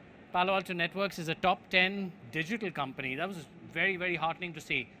that Palo Alto Networks is a top 10 digital company. That was very, very heartening to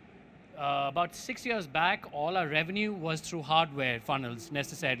see. About 6 years back, all our revenue was through hardware funnels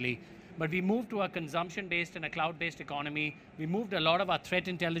necessarily. But we moved to a consumption-based and a cloud-based economy. We moved a lot of our threat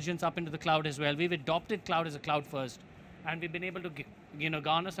intelligence up into the cloud as well. We've adopted cloud as a cloud first. And we've been able to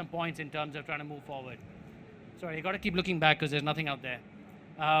garner some points in terms of trying to move forward. Sorry, you got to keep looking back because there's nothing out there.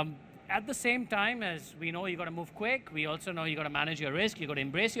 At the same time, as we know, you got to move quick. We also know you got to manage your risk. You got to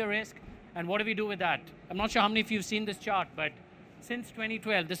embrace your risk. And what do we do with that? I'm not sure how many of you have seen this chart, but since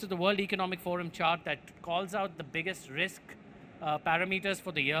 2012, this is the World Economic Forum chart that calls out the biggest risk parameters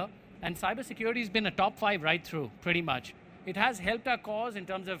for the year. And cybersecurity has been a top 5 right through, pretty much. It has helped our cause in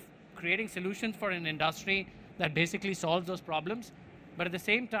terms of creating solutions for an industry that basically solves those problems. But at the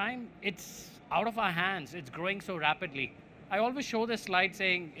same time, it's out of our hands. It's growing so rapidly. I always show this slide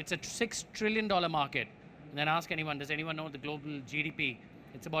saying it's a $6 trillion market. And then ask anyone, does anyone know the global GDP?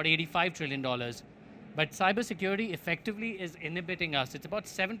 It's about $85 trillion. But cybersecurity effectively is inhibiting us. It's about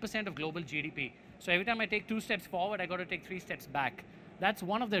 7% of global GDP. So every time I take 2 steps forward, I got to take 3 steps back. That's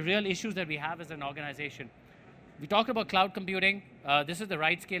one of the real issues that we have as an organization. We talked about cloud computing. This is the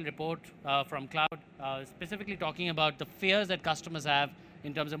RightScale report from cloud, specifically talking about the fears that customers have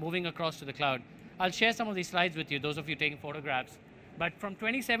in terms of moving across to the cloud. I'll share some of these slides with you, those of you taking photographs. But from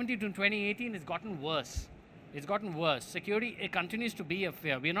 2017 to 2018, it's gotten worse. It's gotten worse. Security, it continues to be a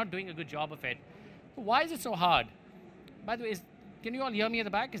fear. We're not doing a good job of it. Why is it so hard? By the way, can you all hear me at the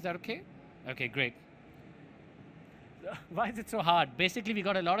back? Is that okay? Okay, great. Why is it so hard? Basically, we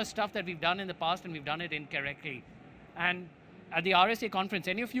got a lot of stuff that we've done in the past and we've done it incorrectly. And at the RSA conference,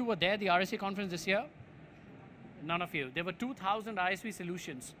 any of you were there at the RSA conference this year? None of you. There were 2,000 ISV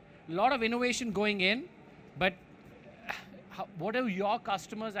solutions. A lot of innovation going in, but what do your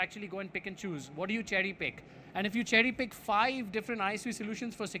customers actually go and pick and choose? What do you cherry pick? And if you cherry pick 5 different ISV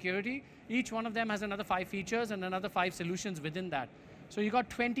solutions for security, each one of them has another 5 features and another 5 solutions within that. So you got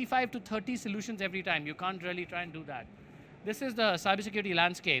 25 to 30 solutions every time. You can't really try and do that. This is the cybersecurity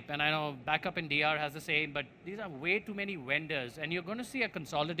landscape, and I know Backup and DR has the same, but these are way too many vendors, and you're going to see a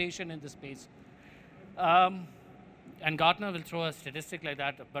consolidation in this space. And Gartner will throw a statistic like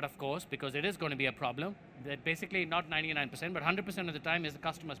that, but of course, because it is going to be a problem, that basically not 99%, but 100% of the time is the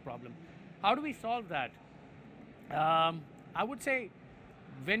customer's problem. How do we solve that? I would say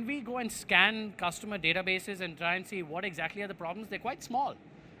when we go and scan customer databases and try and see what exactly are the problems, they're quite small.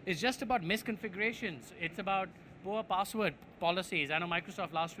 It's just about misconfigurations. It's about poor password policies. I know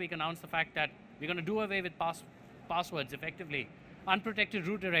Microsoft last week announced the fact that we're going to do away with passwords effectively. Unprotected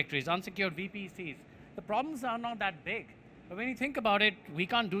root directories, unsecured VPCs. The problems are not that big. But when you think about it, we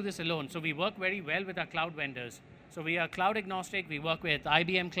can't do this alone. So we work very well with our cloud vendors. So we are cloud agnostic. We work with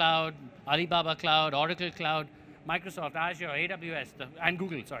IBM Cloud, Alibaba Cloud, Oracle Cloud, Microsoft, Azure, AWS, and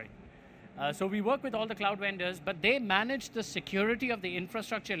Google, sorry. So we work with all the cloud vendors, but they manage the security of the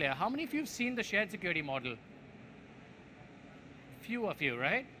infrastructure layer. How many of you have seen the shared security model? Few of you,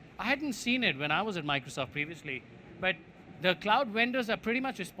 right? I hadn't seen it when I was at Microsoft previously, but the cloud vendors are pretty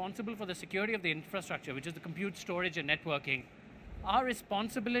much responsible for the security of the infrastructure, which is the compute, storage, and networking. Our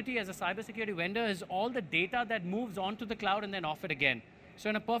responsibility as a cybersecurity vendor is all the data that moves onto the cloud and then off it again. So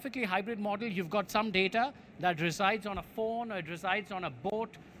in a perfectly hybrid model, you've got some data that resides on a phone or it resides on a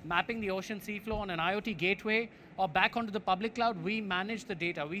boat, mapping the ocean seafloor on an IoT gateway, or back onto the public cloud. We manage the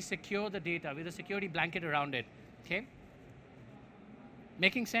data. We secure the data with a security blanket around it. Okay?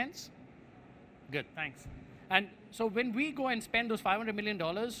 Making sense? Good, thanks. And so when we go and spend those $500 million,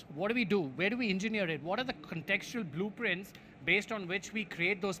 what do we do? Where do we engineer it? What are the contextual blueprints based on which we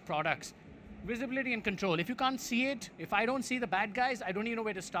create those products? Visibility and control. If you can't see it, if I don't see the bad guys, I don't even know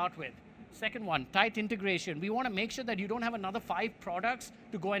where to start with. Second one, tight integration. We want to make sure that you don't have another 5 products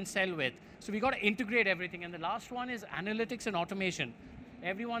to go and sell with. So we got to integrate everything. And the last one is analytics and automation.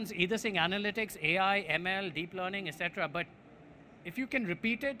 Everyone's either saying analytics, AI, ML, deep learning, etc. But if you can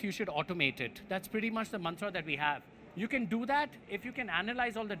repeat it, you should automate it. That's pretty much the mantra that we have. You can do that if you can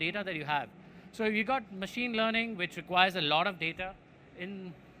analyze all the data that you have. So you got machine learning, which requires a lot of data.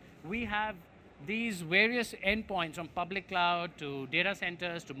 We have these various endpoints from public cloud to data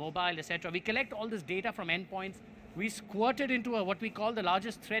centers to mobile, etc. We collect all this data from endpoints. We squirt it into what we call the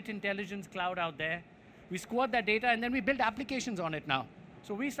largest threat intelligence cloud out there. We squirt that data and then we build applications on it now.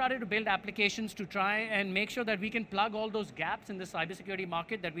 So we started to build applications to try and make sure that we can plug all those gaps in the cybersecurity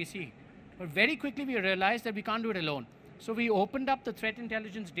market that we see. But very quickly we realized that we can't do it alone. So we opened up the threat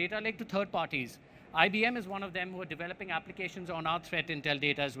intelligence data lake to third parties. IBM is one of them who are developing applications on our threat intel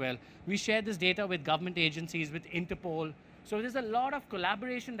data as well. We share this data with government agencies, with Interpol. So there's a lot of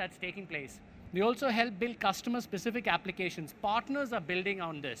collaboration that's taking place. We also help build customer-specific applications. Partners are building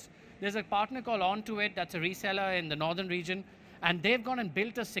on this. There's a partner called Ontoit that's a reseller in the northern region, and they've gone and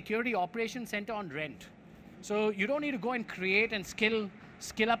built a security operations center on rent. So you don't need to go and create and skill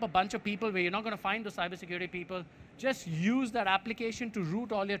up a bunch of people where you're not going to find those cybersecurity people. Just use that application to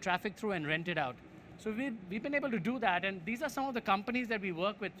route all your traffic through and rent it out. So we've been able to do that, and these are some of the companies that we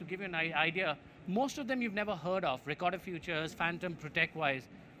work with to give you an idea. Most of them you've never heard of, Recorded Futures, Phantom, ProtectWise.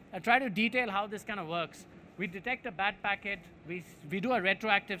 I try to detail how this kind of works. We detect a bad packet, we do a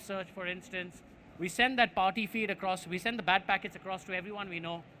retroactive search, for instance. We send that party feed across, we send the bad packets across to everyone we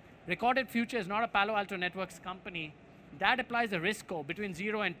know. Recorded Future is not a Palo Alto Networks company. That applies a risk score between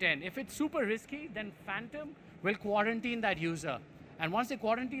 0 and 10. If it's super risky, then Phantom will quarantine that user. And once they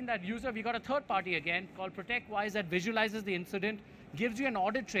quarantine that user, we got a third party again called ProtectWise that visualizes the incident, gives you an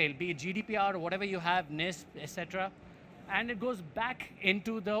audit trail, be it GDPR or whatever you have, NIST, etc. and it goes back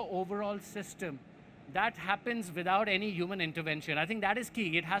into the overall system. That happens without any human intervention. I think that is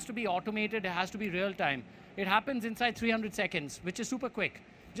key. It has to be automated, it has to be real time. It happens inside 300 seconds, which is super quick.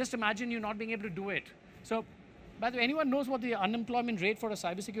 Just imagine you not being able to do it. So, by the way, anyone knows what the unemployment rate for a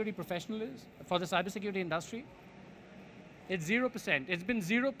cybersecurity professional is, for the cybersecurity industry? It's 0%. It's been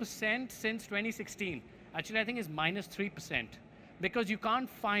 0% since 2016. Actually, I think it's minus 3%. Because you can't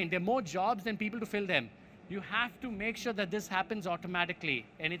find, there are more jobs than people to fill them. You have to make sure that this happens automatically,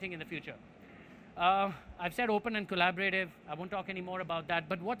 anything in the future. I've said open and collaborative. I won't talk any more about that.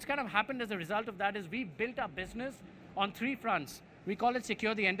 But what's kind of happened as a result of that is we built our business on 3 fronts. We call it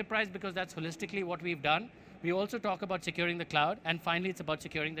secure the enterprise because that's holistically what we've done. We also talk about securing the cloud. And finally, it's about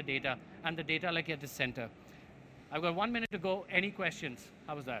securing the data. And the data like at the center. I've got 1 minute to go. Any questions?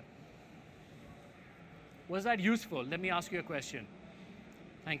 How was that? Was that useful? Let me ask you a question.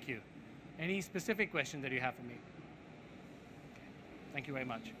 Thank you. Any specific question that you have for me? Okay. Thank you very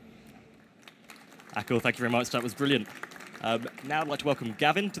much. Cool, thank you very much. That was brilliant. Now I'd like to welcome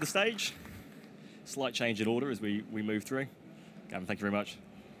Gavin to the stage. Slight change in order as we move through. Gavin, thank you very much.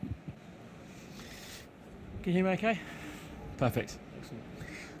 Can you hear me okay? Perfect. Excellent.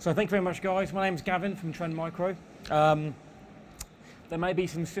 So thank you very much, guys. My name's Gavin from Trend Micro. There may be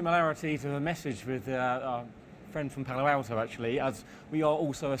some similarities of a message with our friend from Palo Alto, actually, as we are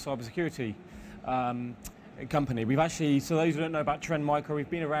also a cybersecurity company. We've actually, so those who don't know about Trend Micro, we've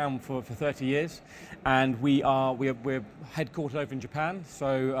been around for 30 years, and we're headquartered over in Japan.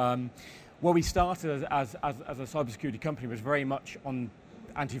 So where we started as a cybersecurity company was very much on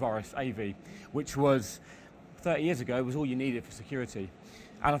antivirus, AV, which was 30 years ago was all you needed for security.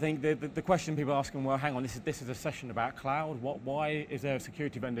 And I think the question people are asking, well, hang on, this is a session about cloud. Why is there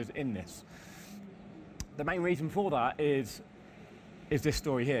security vendors in this? The main reason for that is this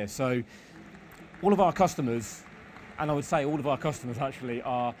story here. So all of our customers, and I would say all of our customers actually,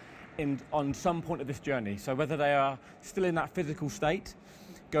 are on some point of this journey. So whether they are still in that physical state,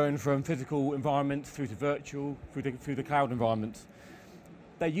 going from physical environments through to virtual, through the cloud environments,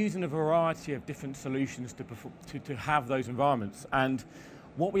 they're using a variety of different solutions to have those environments. And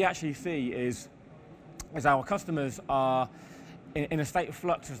what we actually see is our customers are in a state of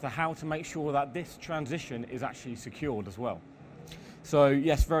flux as to how to make sure that this transition is actually secured as well. So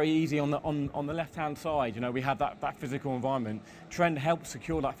yes, very easy on the left-hand side, you know, we have that physical environment. Trend helps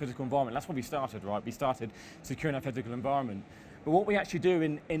secure that physical environment. That's where we started, right? We started securing that physical environment. But what we actually do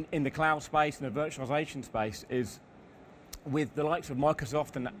in the cloud space and the virtualization space is with the likes of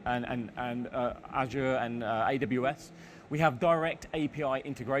Microsoft and Azure and AWS, we have direct API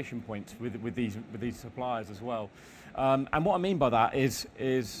integration points with these suppliers as well. And what I mean by that is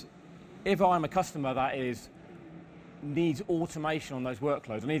if I'm a customer that needs automation on those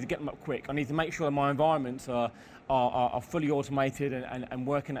workloads, I need to get them up quick. I need to make sure that my environments are fully automated and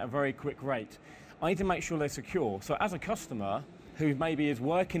working at a very quick rate. I need to make sure they're secure. So as a customer who maybe is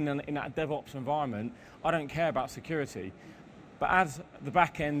working in that DevOps environment, I don't care about security. But as the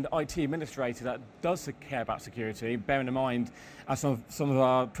back-end IT administrator that does care about security, bearing in mind, as some of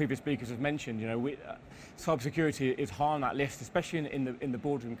our previous speakers have mentioned, you know, cybersecurity is high on that list, especially in the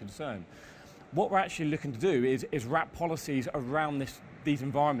boardroom concern. What we're actually looking to do is wrap policies around these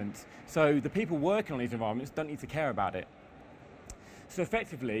environments. So the people working on these environments don't need to care about it. So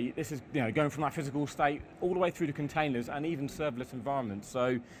effectively, this is, you know, going from that physical state all the way through to containers and even serverless environments.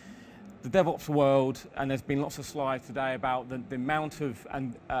 So the DevOps world, and there's been lots of slides today about the amount of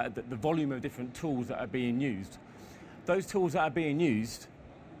and the volume of different tools that are being used. Those tools that are being used,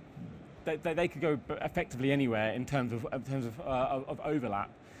 they could go effectively anywhere in terms of overlap.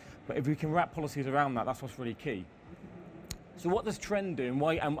 But if we can wrap policies around that, that's what's really key. So what does Trend do, and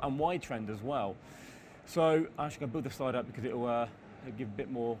why Trend as well? So I'm actually going to build the slide up because it'll give a bit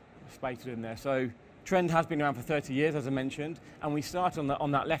more space in there. So Trend has been around for 30 years, as I mentioned, and we started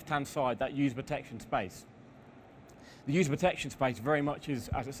on that left-hand side, that user protection space. The user protection space very much is,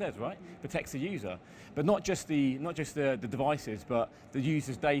 as it says, right, protects the user, but not just the devices, but the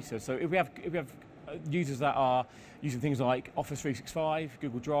user's data. So if we have users that are using things like Office 365,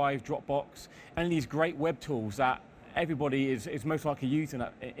 Google Drive, Dropbox, and these great web tools that everybody is most likely using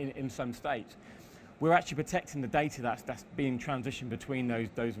in some state, we're actually protecting the data that's being transitioned between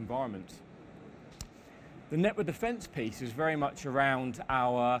those environments. The network defense piece is very much around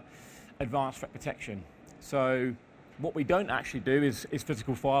our advanced threat protection. So what we don't actually do is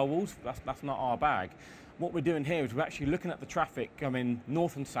physical firewalls. That's not our bag. What we're doing here is we're actually looking at the traffic coming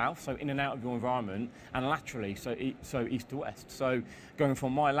north and south, so in and out of your environment, and laterally, so east to west. So going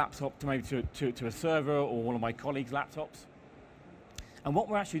from my laptop to maybe to a server or one of my colleagues' laptops. And what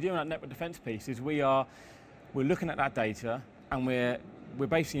we're actually doing at network defense piece is we are we're looking at that data and we're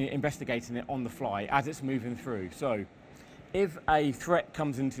basically investigating it on the fly as it's moving through. So if a threat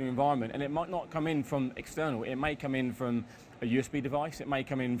comes into the environment, and it might not come in from external, it may come in from a USB device, it may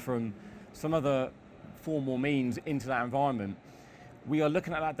come in from some other form or means into that environment, we are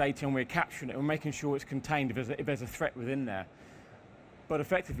looking at that data and we're capturing it and we're making sure it's contained if there's a threat within there. But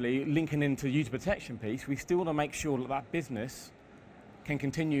effectively, linking into the user protection piece, we still want to make sure that that business can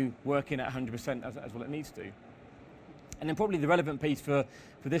continue working at 100% as what it needs to. And then probably the relevant piece for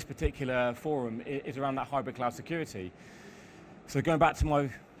this particular forum is around that hybrid cloud security. So going back to my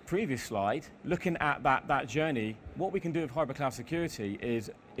previous slide, looking at that journey, what we can do with hybrid cloud security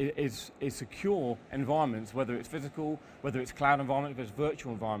is secure environments, whether it's physical, whether it's cloud environment, whether it's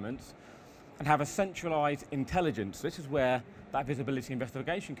virtual environments, and have a centralized intelligence. This is where that visibility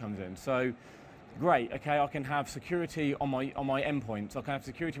investigation comes in. So, great, okay, I can have security on my endpoints, I can have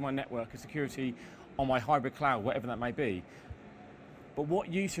security on my network, and security on my hybrid cloud, whatever that may be. But what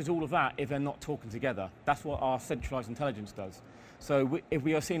use is all of that if they're not talking together? That's what our centralized intelligence does. So if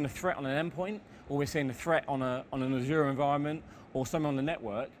we are seeing a threat on an endpoint, or we're seeing a threat on an Azure environment, or somewhere on the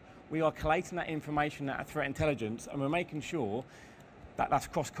network, we are collating that information, that threat intelligence, and we're making sure that that's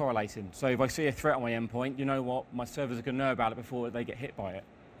cross-correlating. So if I see a threat on my endpoint, you know what, my servers are going to know about it before they get hit by it.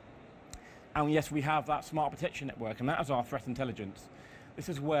 And yes, we have that smart protection network, and that is our threat intelligence. This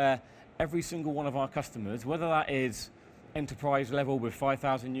is where every single one of our customers, whether that is enterprise level with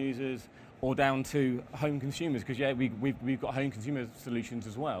 5,000 users, or down to home consumers, because yeah, we've got home consumer solutions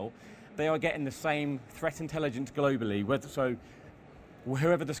as well, they are getting the same threat intelligence globally. So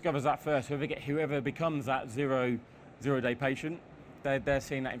whoever discovers that first, whoever becomes that zero-day patient, they're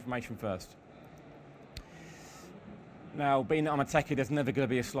seeing that information first. Now, being that I'm a techie, there's never going to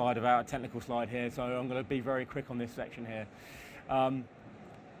be a slide about a technical slide here, so I'm going to be very quick on this section here.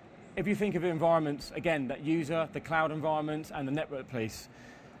 If you think of environments, again, that user, the cloud environments, and the network piece,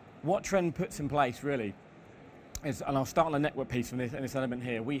 what Trend puts in place really is, and I'll start on the network piece in this element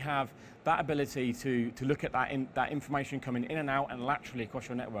here, we have that ability to look at that information coming in and out and laterally across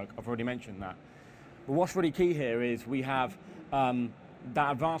your network. I've already mentioned that. But what's really key here is we have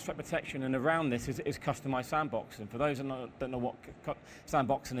that advanced threat protection, and around this is customized sandboxing. For those that don't know what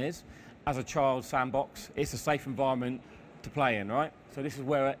sandboxing is, as a child sandbox, it's a safe environment to play in, right? So this is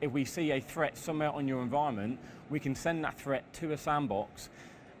where if we see a threat somewhere on your environment, we can send that threat to a sandbox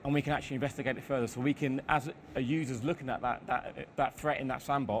and we can actually investigate it further. So we can, as a user's looking at that threat in that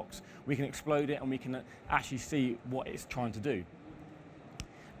sandbox, we can explode it and we can actually see what it's trying to do.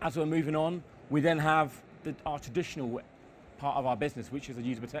 As we're moving on, we then have our traditional part of our business, which is the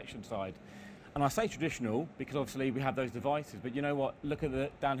user protection side. And I say traditional because obviously we have those devices, but you know what, look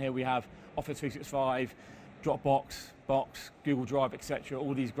at down here we have Office 365, Dropbox, Box, Google Drive, etc.,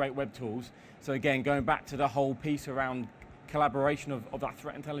 all these great web tools. So again, going back to the whole piece around collaboration of that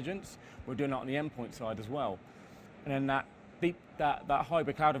threat intelligence, we're doing that on the endpoint side as well. And then that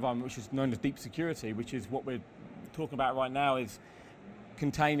hybrid cloud environment, which is known as deep security, which is what we're talking about right now, is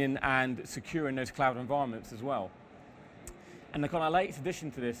containing and securing those cloud environments as well. And the kind of latest addition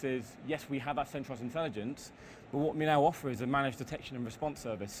to this is, yes, we have that centralized intelligence, but what we now offer is a managed detection and response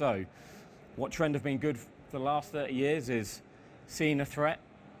service. So what Trend have been good for the last 30 years is seeing a threat,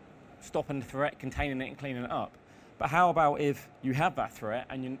 stopping the threat, containing it and cleaning it up. But how about if you have that threat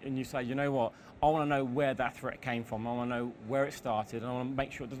and you say, you know what, I want to know where that threat came from, I want to know where it started, and I want to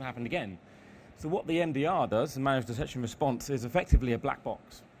make sure it doesn't happen again. So what the MDR does, the Managed Detection and Response, is effectively a black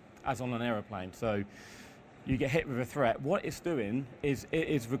box, as on an aeroplane. So you get hit with a threat. What it's doing is it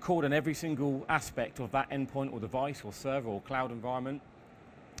is recording every single aspect of that endpoint or device or server or cloud environment.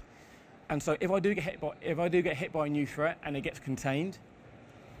 And so if I do get hit by a new threat and it gets contained,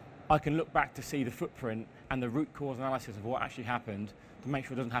 I can look back to see the footprint and the root cause analysis of what actually happened to make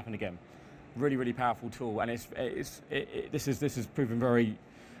sure it doesn't happen again. Really, really powerful tool, and this is proven very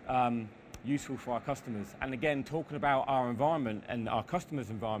useful for our customers. And again, talking about our environment and our customers'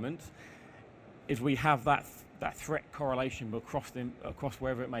 environments, is we have that threat correlation across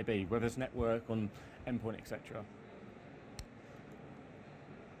wherever it may be, whether it's network, on endpoint, etc.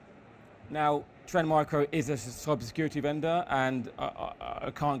 Now, Trend Micro is a cybersecurity vendor, and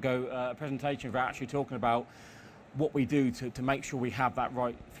I can't go a presentation without actually talking about what we do to make sure we have that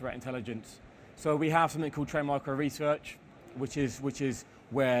right threat intelligence. So we have something called Trend Micro Research, which is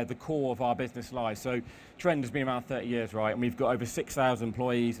where the core of our business lies. So Trend has been around 30 years, right? And we've got over 6,000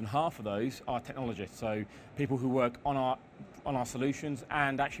 employees, and half of those are technologists. So people who work on our solutions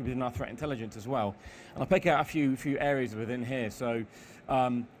and actually within our threat intelligence as well. And I'll pick out a few areas within here. So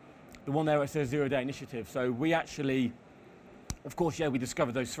the one there that says zero-day initiative. So we actually, of course, yeah, we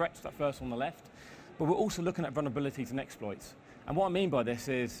discovered those threats, that first on the left. but we're also looking at vulnerabilities and exploits. And what I mean by this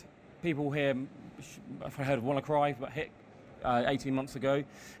is, people here, I've heard of WannaCry, but hit 18 months ago,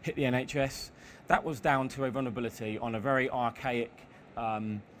 hit the NHS. That was down to a vulnerability on a very archaic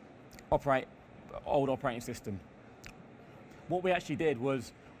old operating system. What we actually did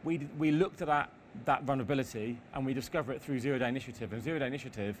was we looked at that vulnerability and we discovered it through Zero Day Initiative. And Zero Day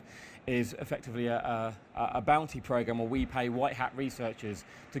Initiative is effectively a bounty program where we pay white hat researchers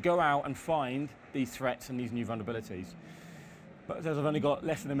to go out and find these threats and these new vulnerabilities. But as I've only got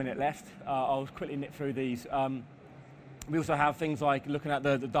less than a minute left, I'll quickly nip through these. We also have things like looking at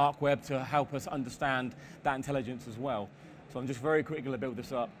the dark web to help us understand that intelligence as well. So I'm just very quickly going to build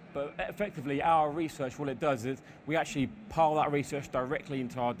this up. But effectively, our research, what it does is we actually pile that research directly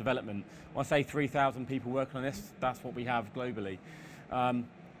into our development. When I say 3,000 people working on this, that's what we have globally.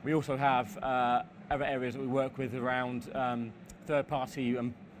 We also have other areas that we work with around third-party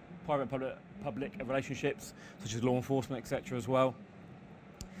and private-public relationships, such as law enforcement, etc. as well.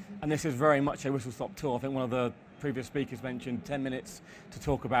 And this is very much a whistle-stop tour. I think one of the previous speakers mentioned 10 minutes to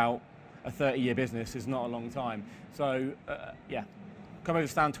talk about a 30-year business is not a long time. So, yeah, come over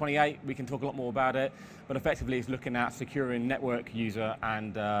to stand 28, we can talk a lot more about it, but effectively it's looking at securing network, user,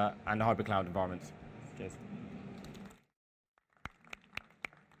 and hybrid cloud environments. Cheers.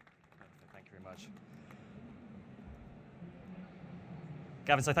 Thank you very much.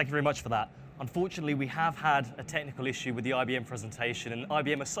 Gavin, so thank you very much for that. Unfortunately, we have had a technical issue with the IBM presentation, and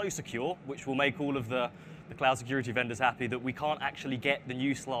IBM are so secure, which will make all of the cloud security vendors happy, that we can't actually get the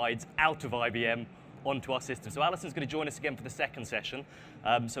new slides out of IBM onto our system. So Alison's going to join us again for the second session.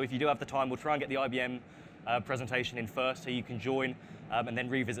 So if you do have the time, we'll try and get the IBM presentation in first so you can join and then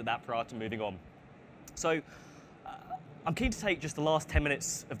revisit that prior to moving on. So I'm keen to take just the last 10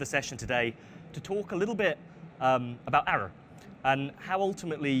 minutes of the session today to talk a little bit about Arrow and how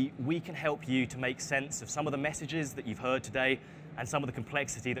ultimately we can help you to make sense of some of the messages that you've heard today and some of the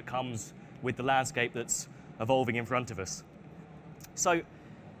complexity that comes with the landscape that's evolving in front of us. So,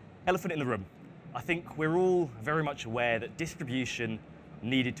 elephant in the room. I think we're all very much aware that distribution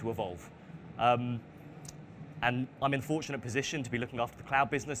needed to evolve. And I'm in a fortunate position to be looking after the cloud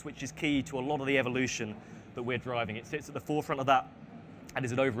business, which is key to a lot of the evolution that we're driving. It sits at the forefront of that and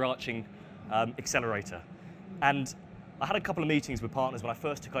is an overarching accelerator. And I had a couple of meetings with partners when I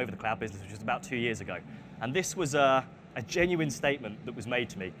first took over the cloud business, which was about 2 years ago. And this was a genuine statement that was made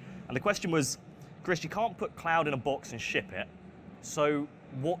to me. And the question was, Chris, you can't put cloud in a box and ship it, so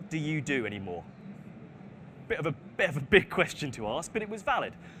what do you do anymore? Bit of a big question to ask, but it was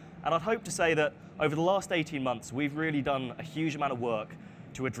valid. And I'd hope to say that over the last 18 months, we've really done a huge amount of work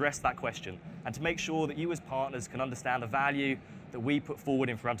to address that question and to make sure that you as partners can understand the value that we put forward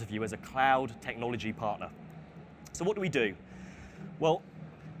in front of you as a cloud technology partner. So what do we do? Well,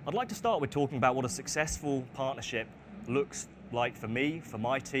 I'd like to start with talking about what a successful partnership looks like for me, for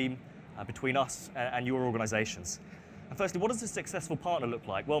my team, between us and your organizations. And firstly, what does a successful partner look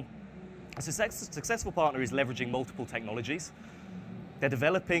like? Well, a successful partner is leveraging multiple technologies. They're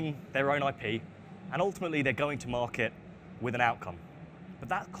developing their own IP, and ultimately they're going to market with an outcome. But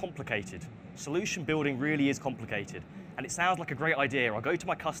that's complicated. Solution building really is complicated. And it sounds like a great idea. I'll go to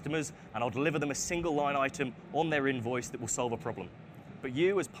my customers and I'll deliver them a single line item on their invoice that will solve a problem. But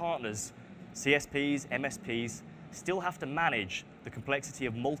you as partners, CSPs, MSPs, still have to manage the complexity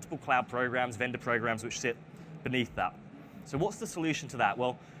of multiple cloud programs, vendor programs which sit beneath that. So what's the solution to that?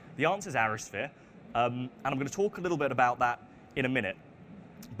 Well, the answer is ArrowSphere, and I'm going to talk a little bit about that in a minute.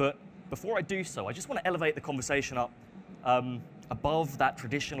 But before I do so, I just want to elevate the conversation up above that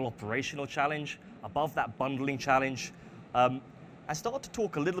traditional operational challenge, above that bundling challenge, and start to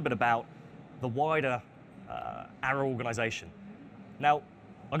talk a little bit about the wider Arrow organization. Now,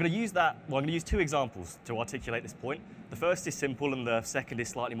 I'm going to use two examples to articulate this point. The first is simple and the second is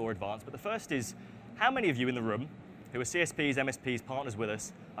slightly more advanced. But the first is, how many of you in the room who are CSPs, MSPs, partners with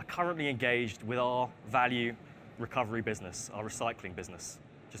us, are currently engaged with our value recovery business, our recycling business?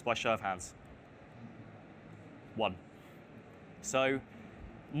 Just by show of hands. One. So,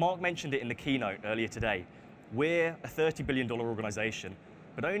 Mark mentioned it in the keynote earlier today. We're a $30 billion organization,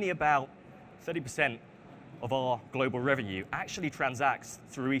 but only about 30% of our global revenue actually transacts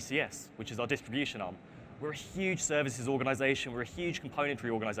through ECS, which is our distribution arm. We're a huge services organization, we're a huge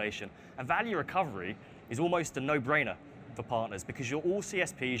componentry organization, and value recovery is almost a no-brainer for partners because you're all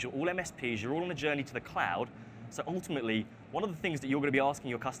CSPs, you're all MSPs, you're all on a journey to the cloud. So ultimately, one of the things that you're going to be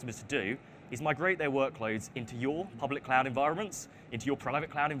asking your customers to do is migrate their workloads into your public cloud environments, into your private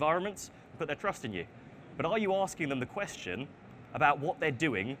cloud environments, and put their trust in you. But are you asking them the question about what they're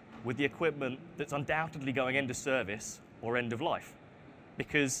doing with the equipment that's undoubtedly going end of service or end of life?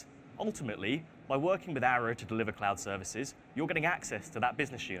 Because ultimately, by working with Arrow to deliver cloud services, you're getting access to that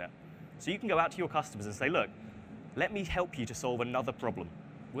business unit. So you can go out to your customers and say, look, let me help you to solve another problem.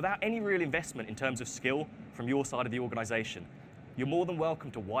 Without any real investment in terms of skill from your side of the organization, you're more than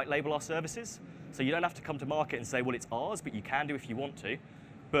welcome to white label our services. So you don't have to come to market and say, well, it's ours, but you can do if you want to.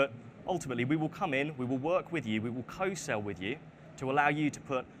 But ultimately, we will come in, we will work with you, we will co-sell with you to allow you to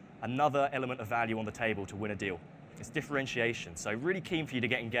put another element of value on the table to win a deal. It's differentiation. So really keen for you to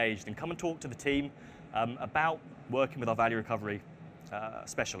get engaged and come and talk to the team about working with our value recovery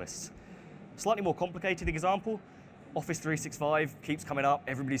specialists. Slightly more complicated example, Office 365 keeps coming up,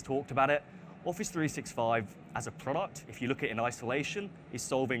 everybody's talked about it. Office 365 as a product, if you look at it in isolation, is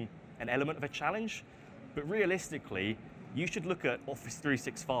solving an element of a challenge. But realistically, you should look at Office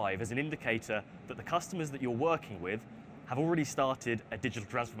 365 as an indicator that the customers that you're working with have already started a digital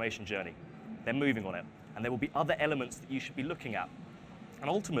transformation journey. They're moving on it. And there will be other elements that you should be looking at. And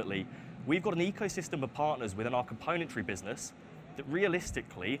ultimately, we've got an ecosystem of partners within our componentry business that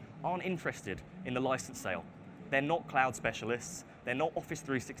realistically aren't interested in the license sale. They're not cloud specialists, they're not Office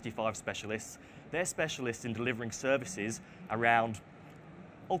 365 specialists, they're specialists in delivering services around,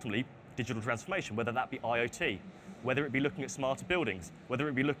 ultimately, digital transformation, whether that be IoT, whether it be looking at smarter buildings, whether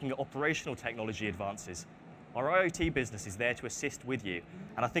it be looking at operational technology advances. Our IoT business is there to assist with you.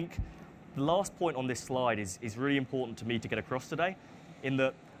 And I think the last point on this slide is really important to me to get across today, in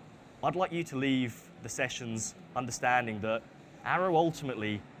that I'd like you to leave the sessions understanding that Arrow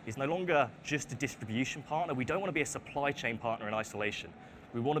ultimately is no longer just a distribution partner. We don't want to be a supply chain partner in isolation.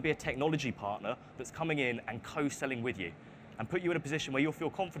 We want to be a technology partner that's coming in and co-selling with you and put you in a position where you'll feel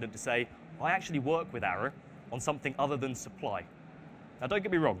confident to say, I actually work with Arrow on something other than supply. Now, don't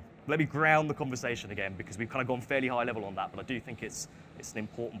get me wrong. Let me ground the conversation again, because we've kind of gone fairly high level on that, but I do think it's an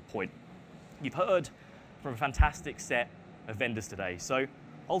important point. You've heard from a fantastic set of vendors today. So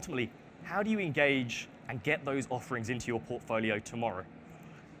ultimately, how do you engage and get those offerings into your portfolio tomorrow?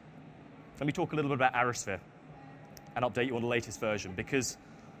 Let me talk a little bit about ArrowSphere and update you on the latest version, because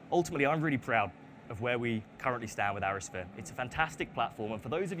ultimately I'm really proud of where we currently stand with ArrowSphere. It's a fantastic platform, and for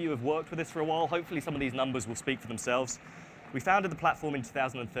those of you who have worked with us for a while, hopefully some of these numbers will speak for themselves. We founded the platform in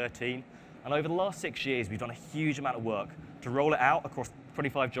 2013, and over the last 6 years, we've done a huge amount of work to roll it out across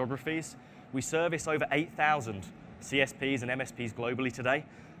 25 geographies. We service over 8,000 CSPs and MSPs globally today,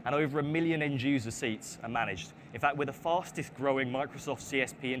 and over 1 million end-user seats are managed. In fact, we're the fastest growing Microsoft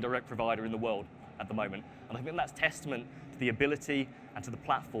CSP indirect provider in the world at the moment, and I think that's testament to the ability and to the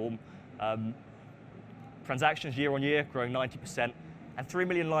platform. Transactions year on year growing 90%, and 3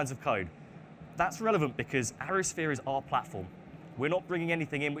 million lines of code. That's relevant because ArrowSphere is our platform. We're not bringing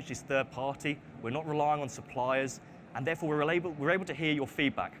anything in which is third party, we're not relying on suppliers, and therefore we're able to hear your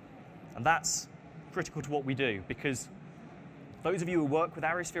feedback. And that's critical to what we do, because those of you who work with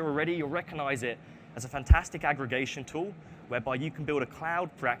ArrowSphere already, you'll recognize it as a fantastic aggregation tool whereby you can build a cloud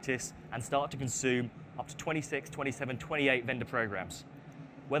practice and start to consume up to 26, 27, 28 vendor programs.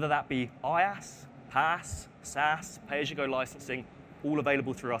 Whether that be IaaS, PaaS, SaaS, pay-as-you-go licensing, all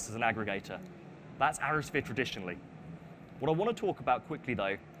available through us as an aggregator. That's ArrowSphere traditionally. What I want to talk about quickly,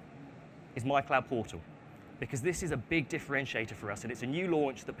 though, is My Cloud Portal, because this is a big differentiator for us, and it's a new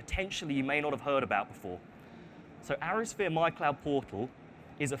launch that potentially you may not have heard about before. So ArrowSphere My Cloud Portal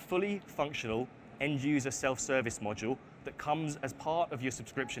is a fully functional end-user self-service module that comes as part of your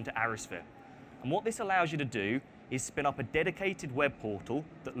subscription to ArrowSphere. And what this allows you to do is spin up a dedicated web portal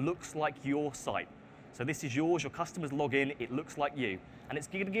that looks like your site. So this is yours, your customers log in, it looks like you. And it's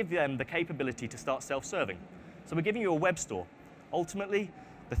going to give them the capability to start self-serving. So we're giving you a web store. Ultimately,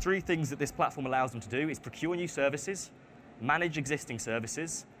 the three things that this platform allows them to do is procure new services, manage existing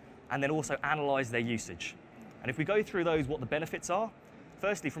services, and then also analyze their usage. And if we go through those, what the benefits are,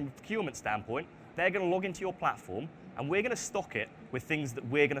 firstly, from a procurement standpoint, they're going to log into your platform, and we're going to stock it with things that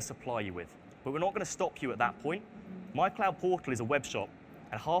we're going to supply you with. But we're not going to stop you at that point. My Cloud Portal is a web shop,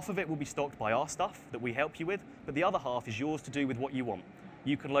 and half of it will be stocked by our stuff that we help you with, but the other half is yours to do with what you want.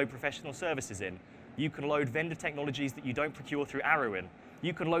 You can load professional services in. You can load vendor technologies that you don't procure through Arrow in.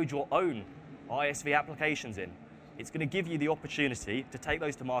 You can load your own ISV applications in. It's going to give you the opportunity to take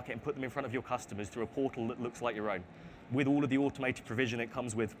those to market and put them in front of your customers through a portal that looks like your own, with all of the automated provision that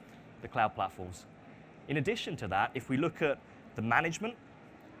comes with the cloud platforms. In addition to that, if we look at the management,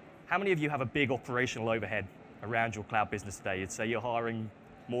 how many of you have a big operational overhead around your cloud business today? You'd say you're hiring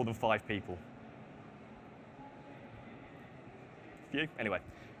more than 5 people. Few? Anyway,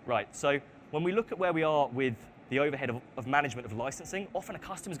 right, so when we look at where we are with the overhead of management of licensing, often a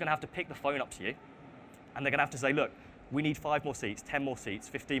customer's going to have to pick the phone up to you, and they're going to have to say, look, we need 5 more seats, 10 more seats,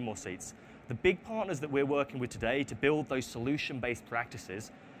 15 more seats. The big partners that we're working with today to build those solution-based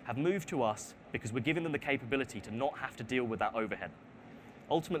practices have moved to us because we're giving them the capability to not have to deal with that overhead.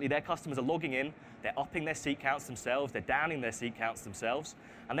 Ultimately, their customers are logging in, they're upping their seat counts themselves, they're downing their seat counts themselves.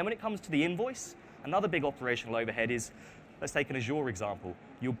 And then when it comes to the invoice, another big operational overhead is, let's take an Azure example.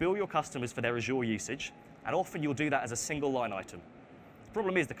 You'll bill your customers for their Azure usage, and often you'll do that as a single line item. The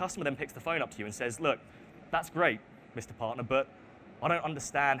problem is the customer then picks the phone up to you and says, look, that's great, Mr. Partner, but I don't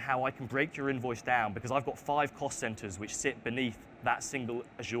understand how I can break your invoice down because I've got 5 cost centers which sit beneath that single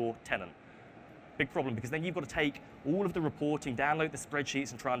Azure tenant. Big problem, because then you've got to take all of the reporting, download the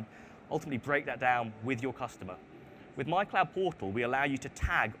spreadsheets, and try and ultimately break that down with your customer. With My Cloud Portal, we allow you to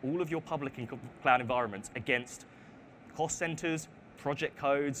tag all of your public and cloud environments against cost centers, project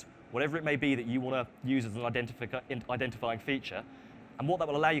codes, whatever it may be that you want to use as an identifying feature. And what that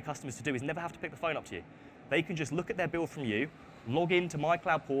will allow your customers to do is never have to pick the phone up to you. They can just look at their bill from you, log into My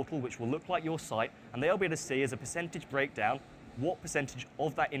Cloud Portal, which will look like your site, and they'll be able to see as a percentage breakdown what percentage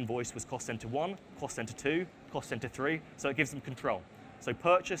of that invoice was cost center 1, cost center 2, cost center 3, so it gives them control. So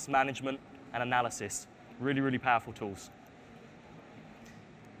purchase, management, and analysis, really, really powerful tools.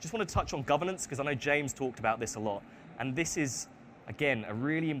 Just want to touch on governance, because I know James talked about this a lot, and this is, again, a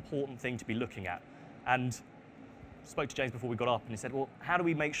really important thing to be looking at. And I spoke to James before we got up, and he said, well, how do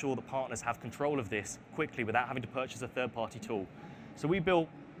we make sure that partners have control of this quickly without having to purchase a third-party tool? So we built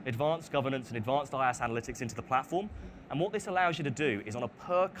advanced governance and advanced IaaS analytics into the platform, and what this allows you to do is on a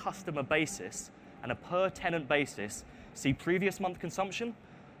per customer basis and a per tenant basis, see previous month consumption,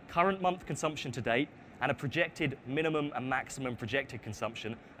 current month consumption to date, and a projected minimum and maximum projected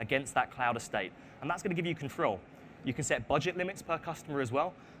consumption against that cloud estate. And that's going to give you control. You can set budget limits per customer as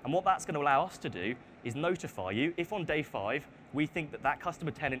well, and what that's going to allow us to do is notify you if on day 5 we think that that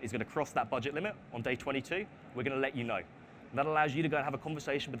customer tenant is going to cross that budget limit on day 22, we're going to let you know. And that allows you to go and have a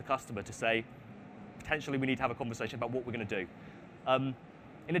conversation with the customer to say, potentially we need to have a conversation about what we're going to do.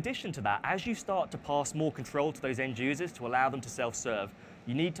 In addition to that, as you start to pass more control to those end users to allow them to self-serve,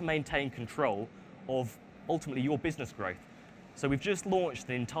 you need to maintain control of ultimately your business growth. So we've just launched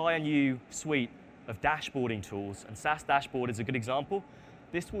an entire new suite of dashboarding tools, and SaaS Dashboard is a good example.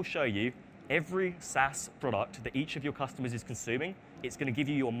 This will show you every SaaS product that each of your customers is consuming. It's going to give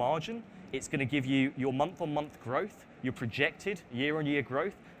you your margin, it's going to give you your month-on-month growth, your projected year-on-year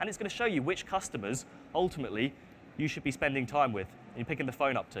growth, and it's going to show you which customers ultimately you should be spending time with and you're picking the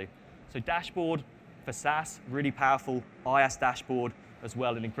phone up to. So Dashboard for SaaS, really powerful. IaaS Dashboard as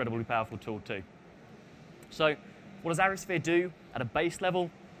well, an incredibly powerful tool too. So what does AricSphere do? At a base level,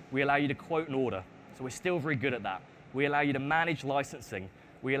 we allow you to quote and order. So we're still very good at that. We allow you to manage licensing.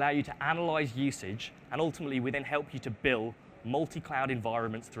 We allow you to analyze usage, and ultimately we then help you to bill multi-cloud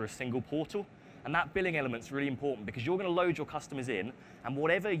environments through a single portal. And that billing element is really important because you're going to load your customers in, and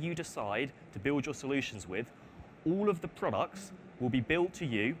whatever you decide to build your solutions with, all of the products will be billed to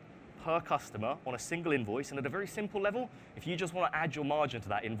you per customer on a single invoice. And at a very simple level, if you just want to add your margin to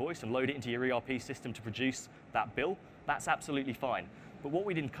that invoice and load it into your ERP system to produce that bill, that's absolutely fine. But what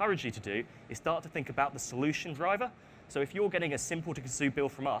we'd encourage you to do is start to think about the solution driver. So if you're getting a simple to consume bill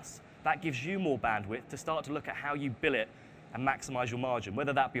from us, that gives you more bandwidth to start to look at how you bill it and maximize your margin,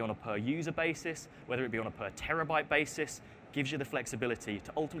 whether that be on a per user basis, whether it be on a per terabyte basis, gives you the flexibility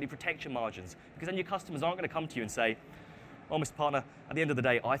to ultimately protect your margins. Because then your customers aren't going to come to you and say, oh, Mr. Partner, at the end of the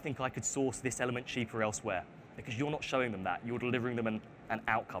day, I think I could source this element cheaper elsewhere, because you're not showing them that. You're delivering them an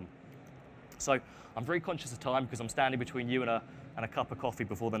outcome. So I'm very conscious of time because I'm standing between you and a cup of coffee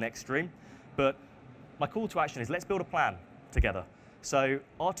before the next stream. But my call to action is let's build a plan together. So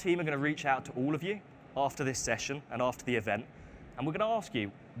our team are going to reach out to all of you after this session and after the event, and we're going to ask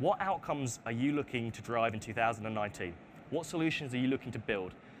you, what outcomes are you looking to drive in 2019? What solutions are you looking to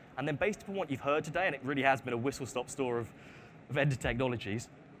build? And then based upon what you've heard today, and it really has been a whistle-stop tour of vendor technologies,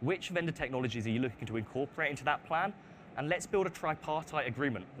 which vendor technologies are you looking to incorporate into that plan? And let's build a tripartite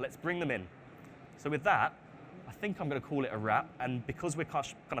agreement. Let's bring them in. So with that, I think I'm going to call it a wrap, and because we're kind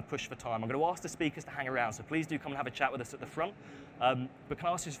of pushed for time, I'm going to ask the speakers to hang around, so please do come and have a chat with us at the front. But can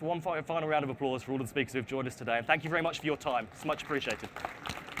I ask you for one final round of applause for all of the speakers who have joined us today, and thank you very much for your time. It's much appreciated.